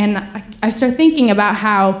 and I start thinking about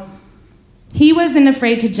how he wasn't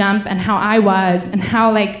afraid to jump, and how I was, and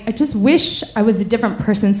how like I just wish I was a different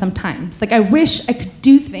person sometimes. Like I wish I could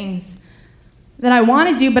do things that I want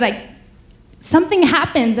to do, but something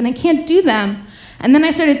happens and I can't do them. And then I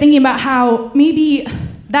started thinking about how maybe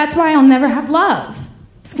that's why I'll never have love.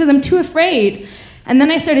 It's because I'm too afraid. And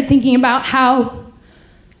then I started thinking about how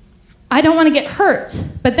I don't want to get hurt,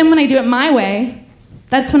 but then when I do it my way,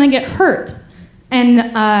 that's when I get hurt. And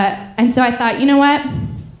so I thought, you know what?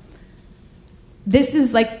 This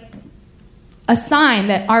is like a sign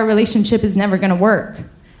that our relationship is never going to work.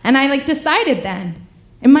 And I like decided then,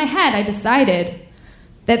 in my head, I decided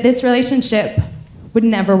that this relationship would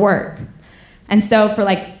never work. And so for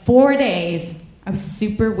like 4 days, I was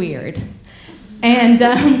super weird and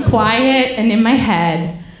quiet and in my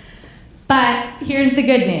head. But here's the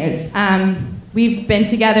good news. We've been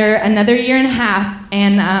together another 1.5 years,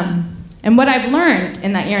 and what I've learned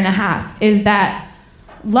in that 1.5 years is that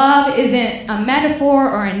love isn't a metaphor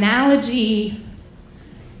or analogy.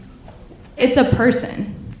 It's a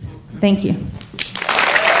person. Thank you.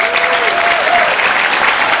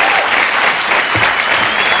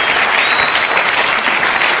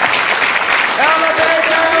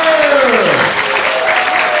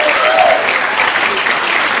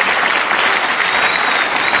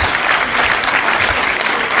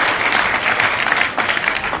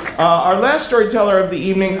 Our last storyteller of the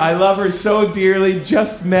evening, I love her so dearly,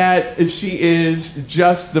 just met. She is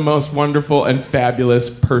just the most wonderful and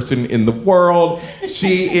fabulous person in the world.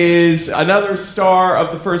 She is another star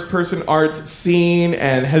of the first-person art scene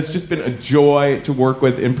and has just been a joy to work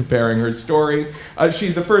with in preparing her story.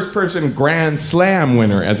 She's a first-person Grand Slam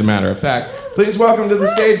winner, as a matter of fact. Please welcome to the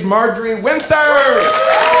stage Marjorie Winther!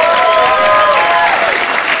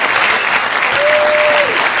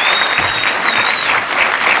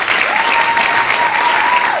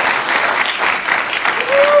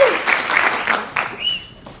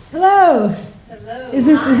 Hello. Is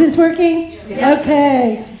this working? Yes.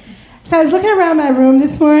 Okay. So I was looking around my room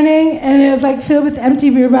this morning, and it was like filled with empty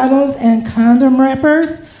beer bottles and condom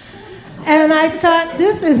wrappers. And I thought,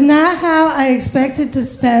 this is not how I expected to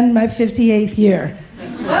spend my 58th year.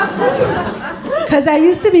 Because I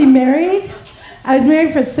used to be married. I was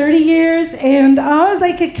married for 30 years, and always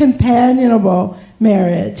like a companionable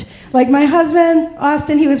marriage. Like my husband,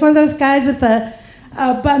 Austin, he was one of those guys with a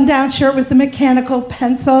button-down shirt with a mechanical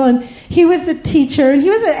pencil, and he was a teacher, and he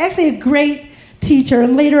was actually a great teacher,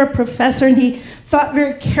 and later a professor, and he thought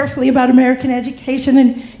very carefully about American education,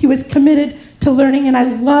 and he was committed to learning, and I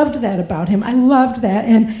loved that about him. I loved that,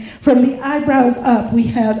 and from the eyebrows up, we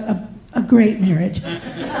had a great marriage.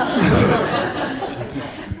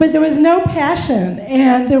 But there was no passion,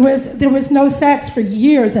 and there was no sex for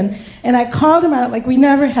years, and I called him out, like, we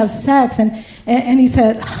never have sex, and he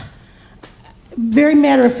said, very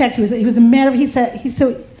matter of fact, he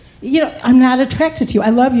said, you know, I'm not attracted to you. I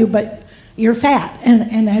love you, but you're fat,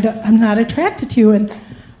 and I'm not attracted to you, and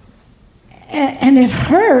it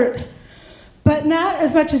hurt, but not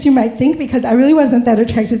as much as you might think, because I really wasn't that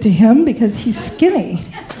attracted to him because he's skinny.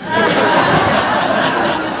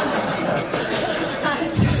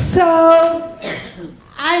 So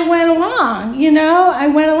I went along,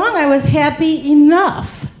 I was happy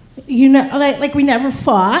enough. Like we never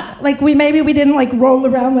fought. Like we didn't like roll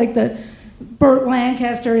around like the Burt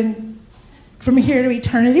Lancaster in From Here to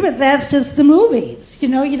Eternity, but that's just the movies. You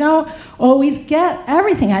don't always get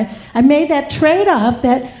everything. I made that trade-off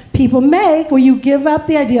that people make where you give up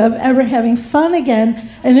the idea of ever having fun again,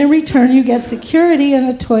 and in return you get security and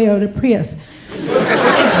a Toyota Prius.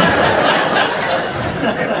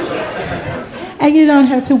 And you don't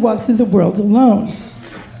have to walk through the world alone.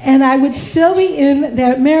 And I would still be in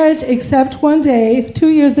that marriage, except one day, 2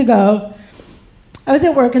 years ago, I was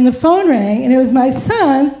at work and the phone rang, and it was my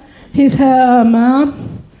son. He said,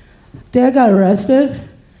 Mom, Dad got arrested. I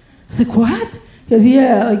was like, what? He goes,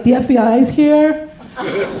 yeah, like the FBI's here.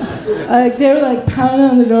 Like they were like pounding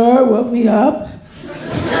on the door, woke me up.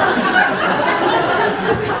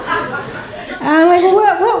 And I'm like,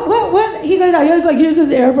 what? He goes, I was like, here's at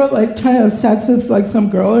the airport, like trying to have sex with like some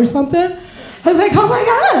girl or something. I was like, oh my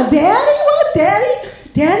God, Daddy? What?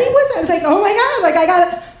 Daddy was? I was like, oh my God, like I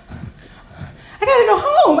gotta go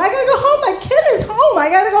home. My kid is home. I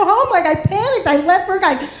gotta go home. Like I panicked. I left work.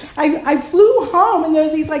 I flew home, and there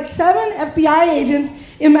were these like 7 FBI agents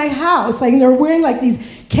in my house. Like, and they were wearing like these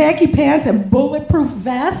khaki pants and bulletproof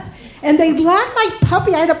vests. And they locked my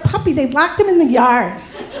puppy. I had a puppy. They locked him in the yard.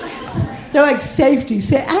 They're like, safety.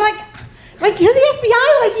 I'm like you're the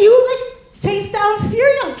FBI. Like you like chase down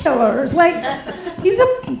serial killers. Like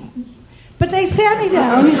but they sat me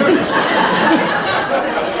down.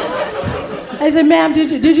 I said, ma'am,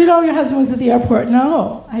 did you know your husband was at the airport?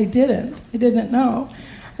 No, I didn't. I didn't know.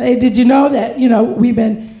 Did you know that, we've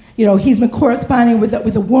been, he's been corresponding with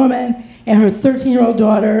a woman and her 13-year-old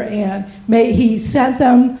daughter, and he sent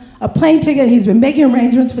them a plane ticket. He's been making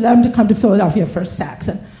arrangements for them to come to Philadelphia for sex.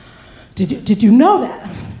 And did you know that?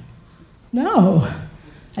 No,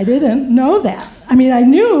 I didn't know that. I mean, I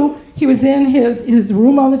knew he was in his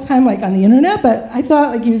room all the time, like on the internet, but I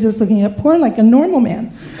thought like he was just looking at porn like a normal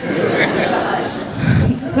man.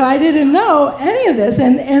 So I didn't know any of this,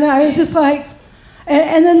 and I was just like,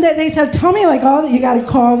 and then they said, tell me like all that, you got to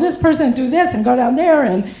call this person and do this and go down there,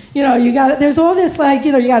 and there's all this like,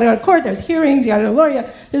 you got to go to court, there's hearings, you got to a lawyer,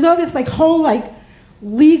 there's all this like whole like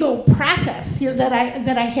legal process that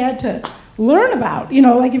I had to learn about.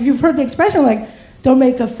 Like if you've heard the expression like, don't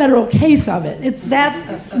make a federal case of it. That's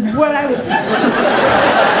what I was.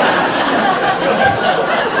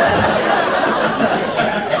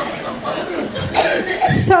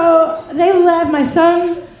 So they left. My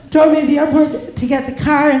son drove me to the airport to get the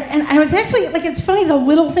car, and I was actually, like, it's funny, the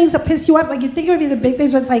little things that piss you off, like, you'd think it would be the big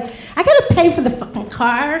things, but it's like, I gotta pay for the fucking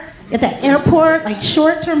car at the airport, like,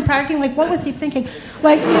 short-term parking, like, what was he thinking?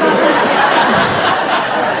 Like,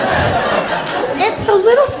 it's the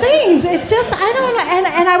little things, it's just, I don't know,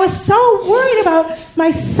 and I was so worried about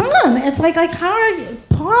my son. It's like, how are you,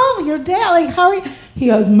 Paul, your dad, like, how are you? He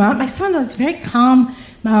goes, Mom, my son was very calm.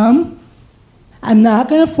 Mom, I'm not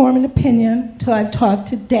going to form an opinion till I've talked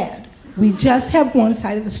to Dad. We just have one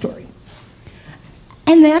side of the story.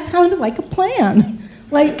 And that sounded like a plan.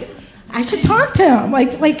 Like, I should talk to him.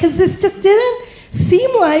 Because this just didn't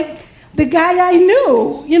seem like the guy I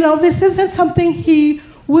knew. You know, this isn't something he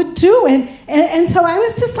would do. And so I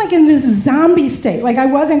was just like in this zombie state. Like, I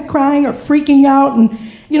wasn't crying or freaking out. And,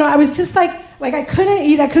 you know, I was just like I couldn't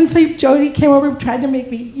eat. I couldn't sleep. Jody came over and tried to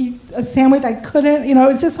make me eat a sandwich. I couldn't. You know,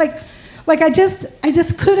 it was just like I just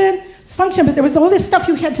couldn't function. But there was all this stuff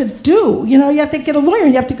you had to do. You know, you have to get a lawyer.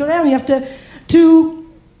 You have to go down. You have to do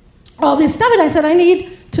all this stuff. And I said, I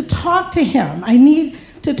need to talk to him. I need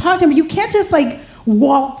to talk to him. You can't just like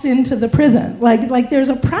waltz into the prison. Like there's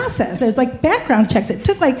a process. There's like background checks. It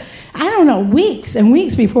took like, I don't know, weeks and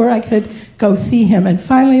weeks before I could go see him. And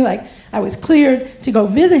finally, like, I was cleared to go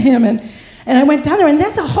visit him. And I went down there, and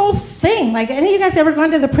that's a whole thing. Like, any of you guys ever gone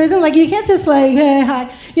to the prison? Like, you can't just like, hey,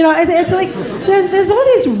 hi. You know, it's like, there's all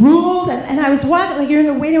these rules, and I was watching, like, you're in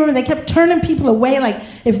the waiting room, and they kept turning people away, like,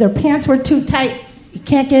 if their pants were too tight, you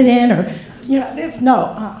can't get in, or, you know, this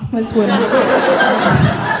wouldn't.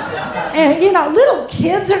 And, you know, little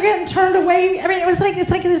kids are getting turned away. I mean, it's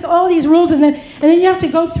like there's all these rules, and then you have to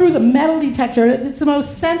go through the metal detector. It's the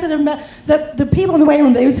most sensitive the people in the waiting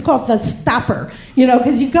room, they used to call it the stopper, you know,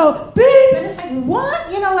 because you go beep, and it's like,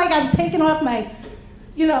 what? You know, like I'm taking off my,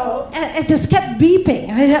 you know, and it just kept beeping.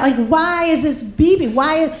 And I like, why is this beeping?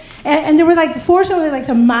 Why? And there were like, fortunately, like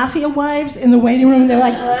some mafia wives in the waiting room. They're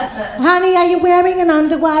like, honey, are you wearing an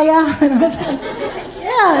underwire? And I was like,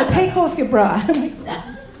 yeah, take off your bra. I'm like,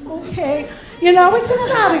 okay, you know, which is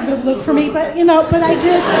not a good look for me, but, you know, but I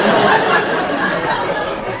did.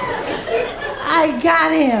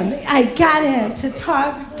 I got in to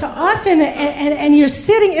talk to Austin, and you're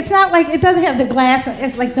sitting, it's not like, it doesn't have the glass,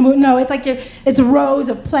 it's like it's rows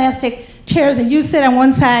of plastic chairs, and you sit on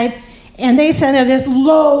one side, and they said that there's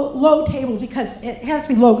low tables, because it has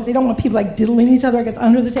to be low, because they don't want people like diddling each other, I guess,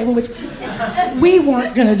 under the table, which we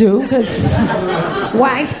weren't gonna do, because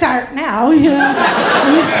why start now, you know?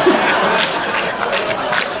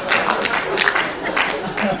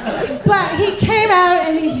 But he came out,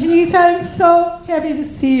 and he said, I'm so happy to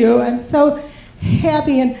see you. I'm so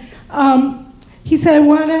happy. And he said, I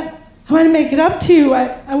want to make it up to you.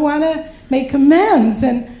 I want to make amends.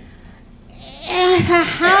 And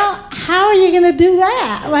how are you going to do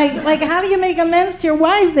that? Like, how do you make amends to your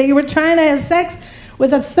wife that you were trying to have sex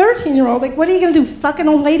with a 13-year-old? Like, what are you going to do, fuck an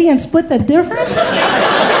old lady and split the difference?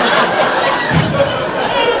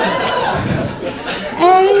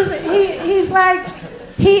 And he's like,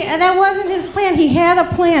 and that wasn't his plan. He had a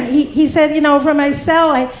plan. He said, you know, from my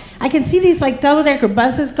cell, I can see these like double-decker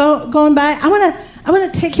buses going by. I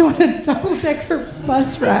want to take you on a double-decker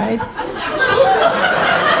bus ride.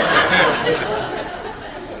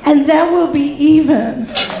 And then we'll be even.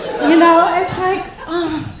 You know, it's like,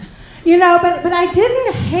 oh, you know, but I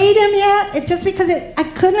didn't hate him yet. It's just because I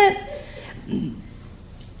couldn't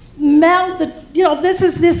meld the, you know, this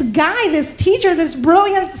is this guy, this teacher, this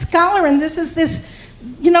brilliant scholar, and this is this,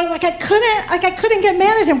 you know, like I couldn't get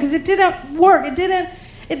mad at him because it didn't work. It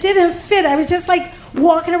didn't fit. I was just like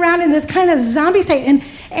walking around in this kind of zombie state. And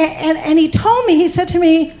he told me, he said to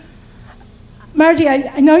me, Margie,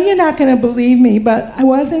 I know you're not going to believe me, but I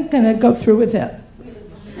wasn't going to go through with it.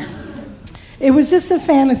 It was just a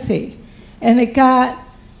fantasy. And it got,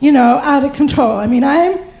 you know, out of control. I mean,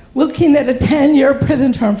 I'm looking at a 10-year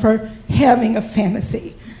prison term for having a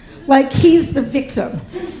fantasy. Like he's the victim,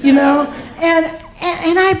 you know?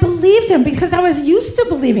 And I believed him because I was used to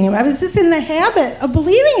believing him. I was just in the habit of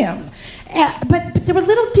believing him. But there were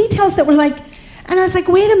little details that were like, and I was like,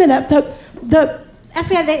 wait a minute, the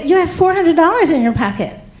FBI, you have $400 in your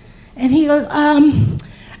pocket. And he goes, I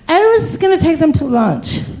was going to take them to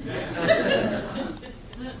lunch.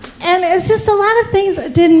 And it's just a lot of things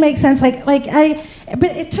that didn't make sense. But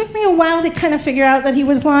it took me a while to kind of figure out that he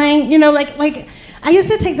was lying. You know, like I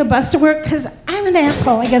used to take the bus to work because I'm an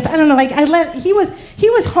asshole, I guess. I don't know. Like he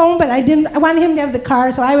was home, but I wanted him to have the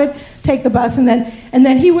car, so I would take the bus, and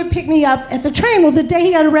then he would pick me up at the train. Well, the day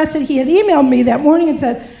he got arrested, he had emailed me that morning and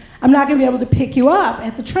said, I'm not going to be able to pick you up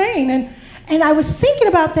at the train. And I was thinking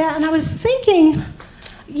about that, and I was thinking,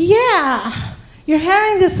 yeah, you're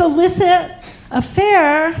having this illicit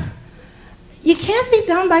affair. You can't be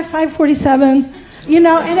done by 5:47, you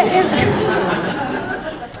know. And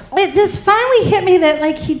it just finally hit me that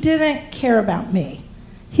like he didn't care about me.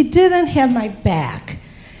 He didn't have my back,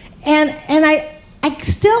 and I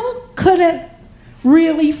still couldn't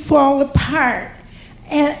really fall apart.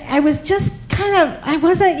 And I was just I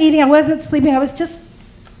wasn't eating, I wasn't sleeping, I was just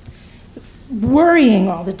worrying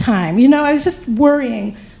all the time. I was just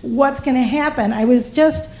worrying what's going to happen. I was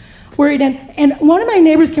just worried. And one of my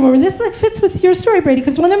neighbors came over, and this fits with your story, Brady,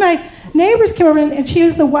 because one of my neighbors came over, and she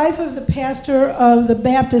was the wife of the pastor of the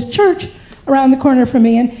Baptist church around the corner from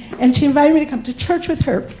me, and she invited me to come to church with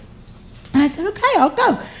her. And I said, okay, I'll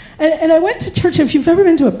go. And I went to church. If you've ever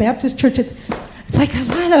been to a Baptist church, it's like a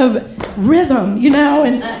lot of rhythm,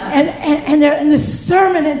 and the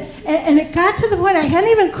sermon, and it got to the point, I hadn't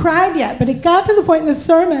even cried yet, but it got to the point in the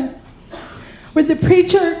sermon where the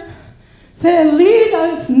preacher said, lead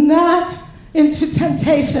us not into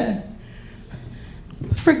temptation.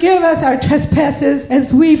 Forgive us our trespasses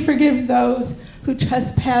as we forgive those who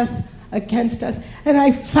trespass against us. And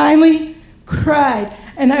I finally cried,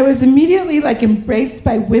 and I was immediately embraced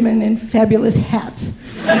by women in fabulous hats.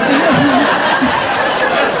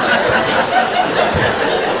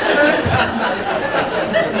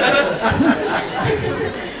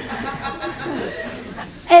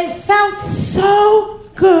 It felt so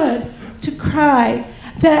good to cry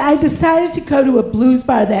that I decided to go to a blues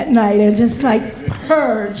bar that night and just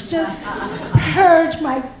purge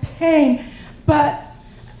my pain. But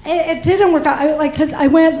it didn't work out. Because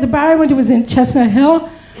the bar I went to was in Chestnut Hill.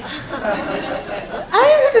 I don't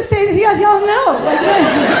even have to say anything else, y'all know.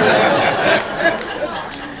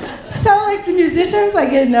 So the musicians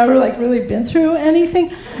had never really been through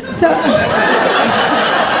anything. So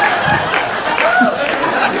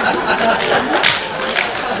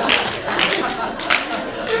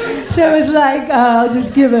So it was I'll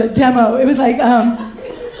just give a demo. It was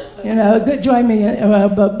join me. I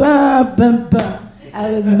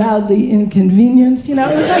was mildly inconvenienced. It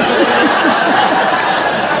was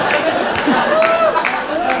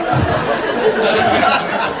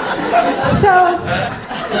So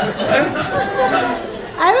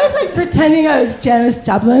I was pretending I was Janis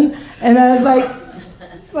Joplin, and I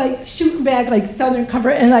was shooting back Southern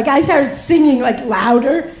Comfort, and I started singing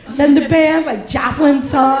louder than the band, Joplin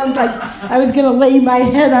songs, I was gonna lay my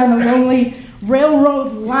head on a lonely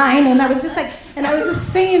railroad line, and I was just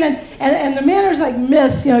singing, and the man was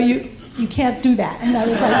miss, you can't do that. And I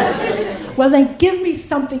was well then give me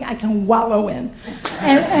something I can wallow in.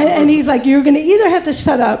 And he's you're gonna either have to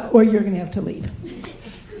shut up or you're gonna have to leave.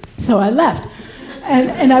 So I left.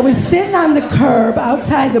 And I was sitting on the curb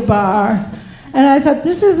outside the bar, and I thought,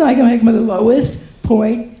 this is not going to make me the lowest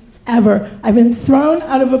point ever. I've been thrown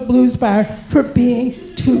out of a blues bar for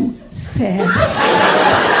being too sad.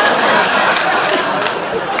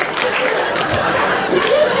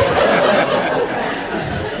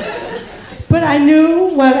 But I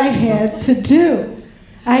knew what I had to do.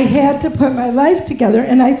 I had to put my life together,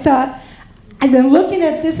 and I thought, I've been looking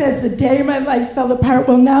at this as the day my life fell apart.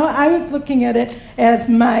 Well, now I was looking at it as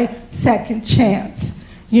my second chance,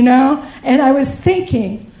 And I was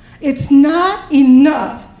thinking, it's not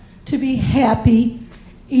enough to be happy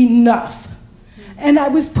enough. And I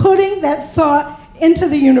was putting that thought into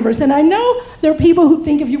the universe. And I know there are people who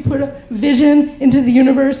think if you put a vision into the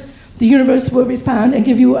universe will respond and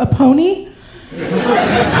give you a pony.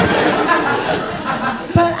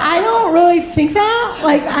 But I don't really think that.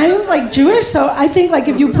 I'm Jewish, so I think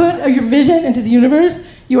if you put your vision into the universe,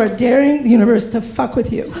 you are daring the universe to fuck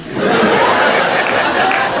with you.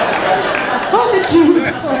 Oh, the Jews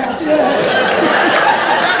clap, yeah.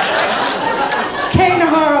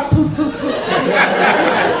 Kainahara, poo, poo, poo.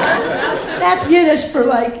 That's Yiddish for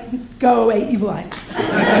go away, evil eye.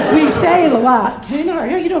 We say it a lot.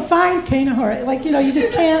 Kainahara, fine, Kainahara. You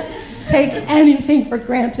just can't take anything for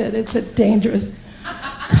granted. It's a dangerous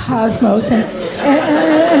cosmos,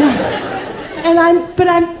 but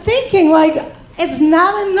I'm thinking it's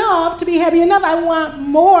not enough to be happy enough. I want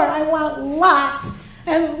more. I want lots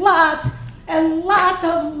and lots and lots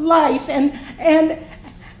of life, and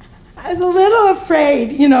I was a little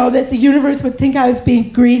afraid, that the universe would think I was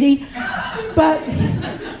being greedy, but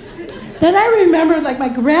then I remembered my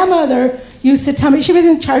grandmother used to tell me, she was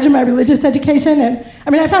in charge of my religious education, and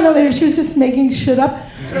I found out later she was just making shit up,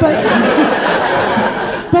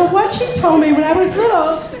 but what she told me when I was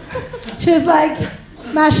little, she was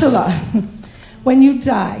mashallah, when you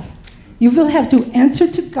die, you will have to answer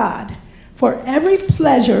to God for every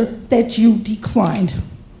pleasure that you declined.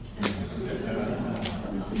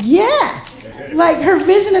 Yeah. Her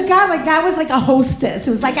vision of God, God was a hostess. It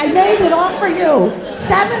was I made it all for you.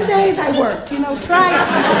 7 days I worked, try it.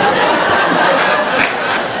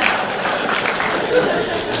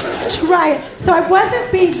 Try it. So I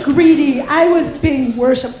wasn't being greedy, I was being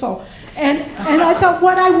worshipful. And I thought,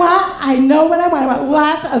 what I want, I know what I want. I want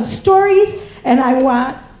lots of stories, and I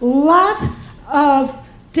want lots of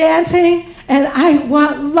dancing, and I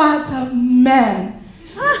want lots of men.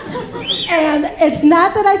 And it's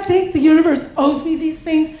not that I think the universe owes me these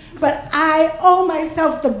things, but I owe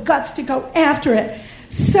myself the guts to go after it.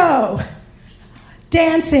 So,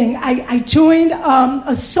 dancing, I joined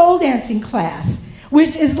a soul dancing class,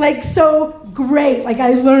 which is like so great. Like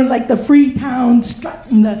I learned like the Freetown strut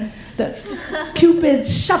and the Cupid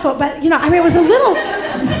shuffle, but you know, I mean, it was a little,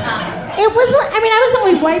 I was the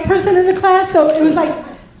only white person in the class, so it was like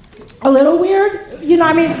a little weird, you know,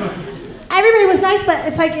 I mean, everybody was nice, but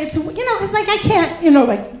it's like, it's, you know, it's like I can't, you know,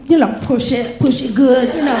 like, you know, push it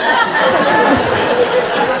good, you know.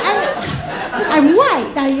 I'm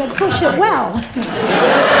white, now you gotta push it well.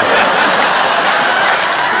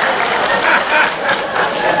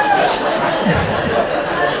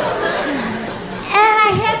 And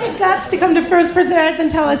I had the guts to come to First Person Arts and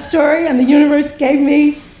tell a story, and the universe gave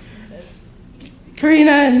me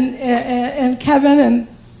Karina and Kevin, and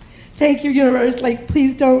thank you, universe, like,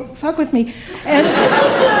 please don't fuck with me. And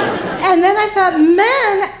then I thought,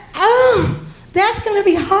 man, oh, that's gonna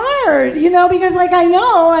be hard, you know, because like I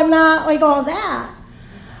know I'm not like all that.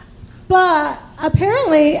 But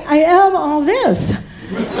apparently I am all this.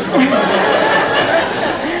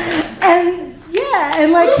 And yeah,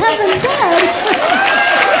 and like Kevin said,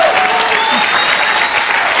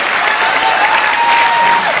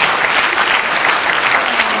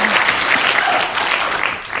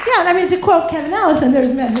 yeah, I mean, to quote Kevin Allison,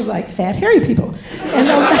 there's men who like fat, hairy people.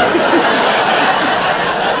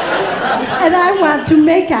 And I want to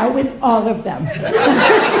make out with all of them.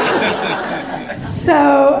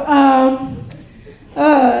 So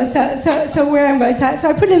where I'm going, so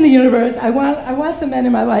I put it in the universe. I want some men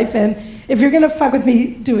in my life, and if you're gonna fuck with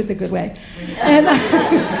me, do it the good way. And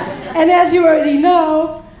and as you already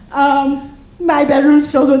know, my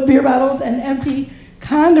bedroom's filled with beer bottles and empty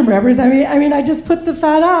condom wrappers. I mean, I just put the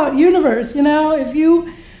thought out, universe. You know, if you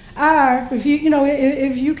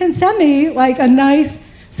can send me like a nice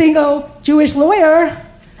single Jewish lawyer,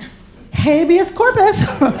 habeas corpus.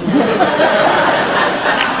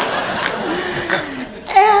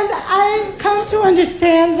 And I've come to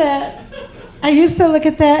understand that I used to look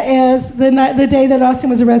at that as the day that Austin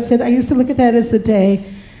was arrested. I used to look at that as the day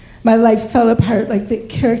my life fell apart, like the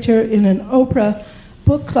character in an Oprah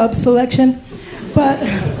book club selection. But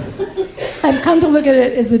I've come to look at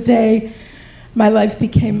it as the day my life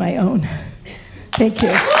became my own. Thank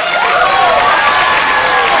you.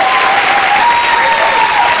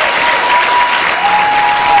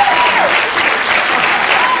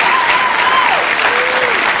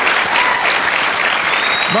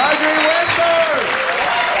 Marjorie Windberg!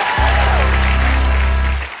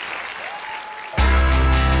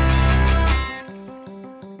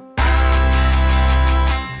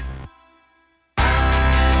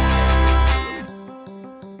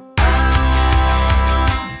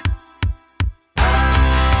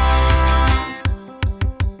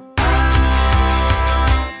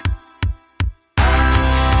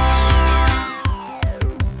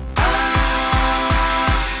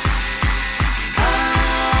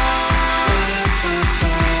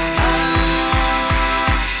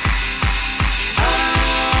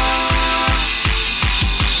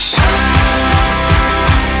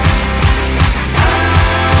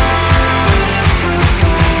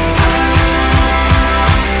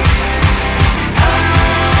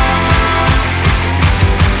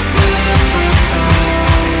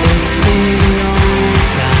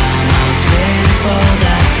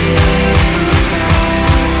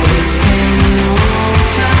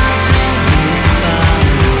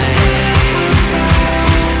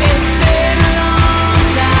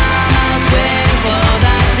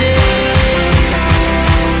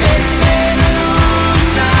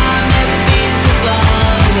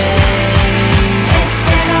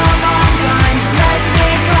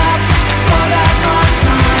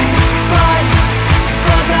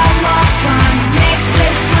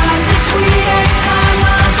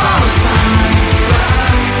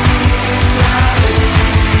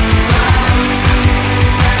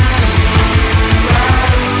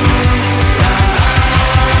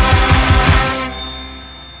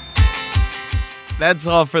 That's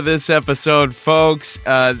all for this episode, folks.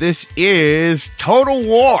 This is Total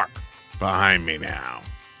War behind me now.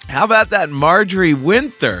 How about that Marjorie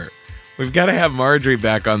Winther? We've got to have Marjorie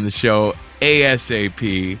back on the show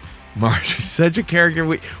ASAP. Marjorie's such a character.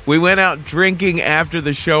 We went out drinking after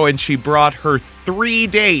the show, and she brought her 3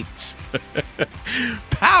 dates.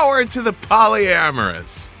 Power to the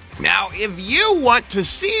polyamorous. Now, if you want to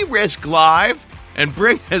see Risk Live and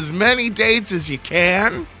bring as many dates as you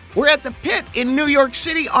can, we're at the Pit in New York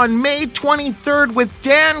City on May 23rd with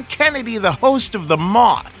Dan Kennedy, the host of The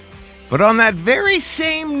Moth. But on that very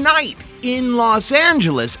same night, in Los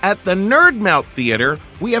Angeles at the Nerdmelt Theater,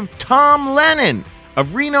 we have Tom Lennon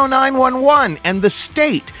of Reno 911 and The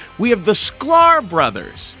State. We have the Sklar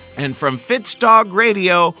Brothers. And from Fitzdog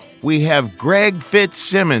Radio, we have Greg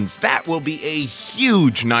Fitzsimmons. That will be a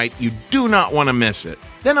huge night. You do not want to miss it.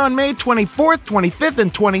 Then on May 24th, 25th,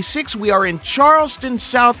 and 26th, we are in Charleston,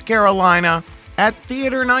 South Carolina at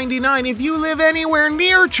Theater 99. If you live anywhere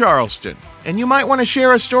near Charleston and you might want to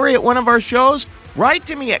share a story at one of our shows, write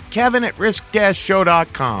to me at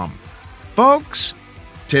kevin@risk-show.com. Folks,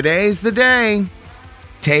 today's the day.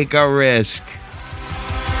 Take a risk.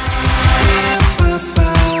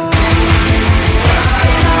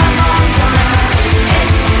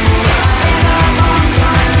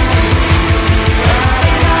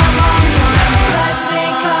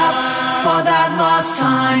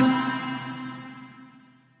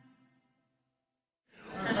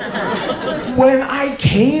 When I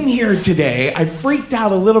came here today, I freaked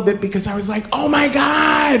out a little bit because I was like, oh my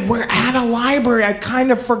God, we're at a library. I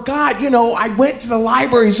kind of forgot. You know, I went to the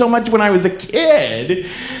library so much when I was a kid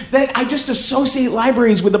that I just associate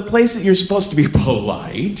libraries with a place that you're supposed to be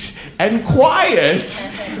polite and quiet,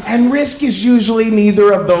 and Risk is usually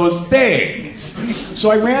neither of those things.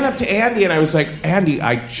 So I ran up to Andy and I was like, Andy,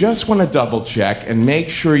 I just want to double check and make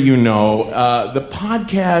sure you know the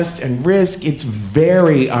podcast and Risk, it's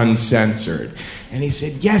very uncensored. And he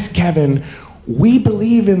said, yes, Kevin, we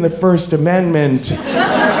believe in the First Amendment.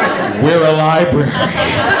 We're a library.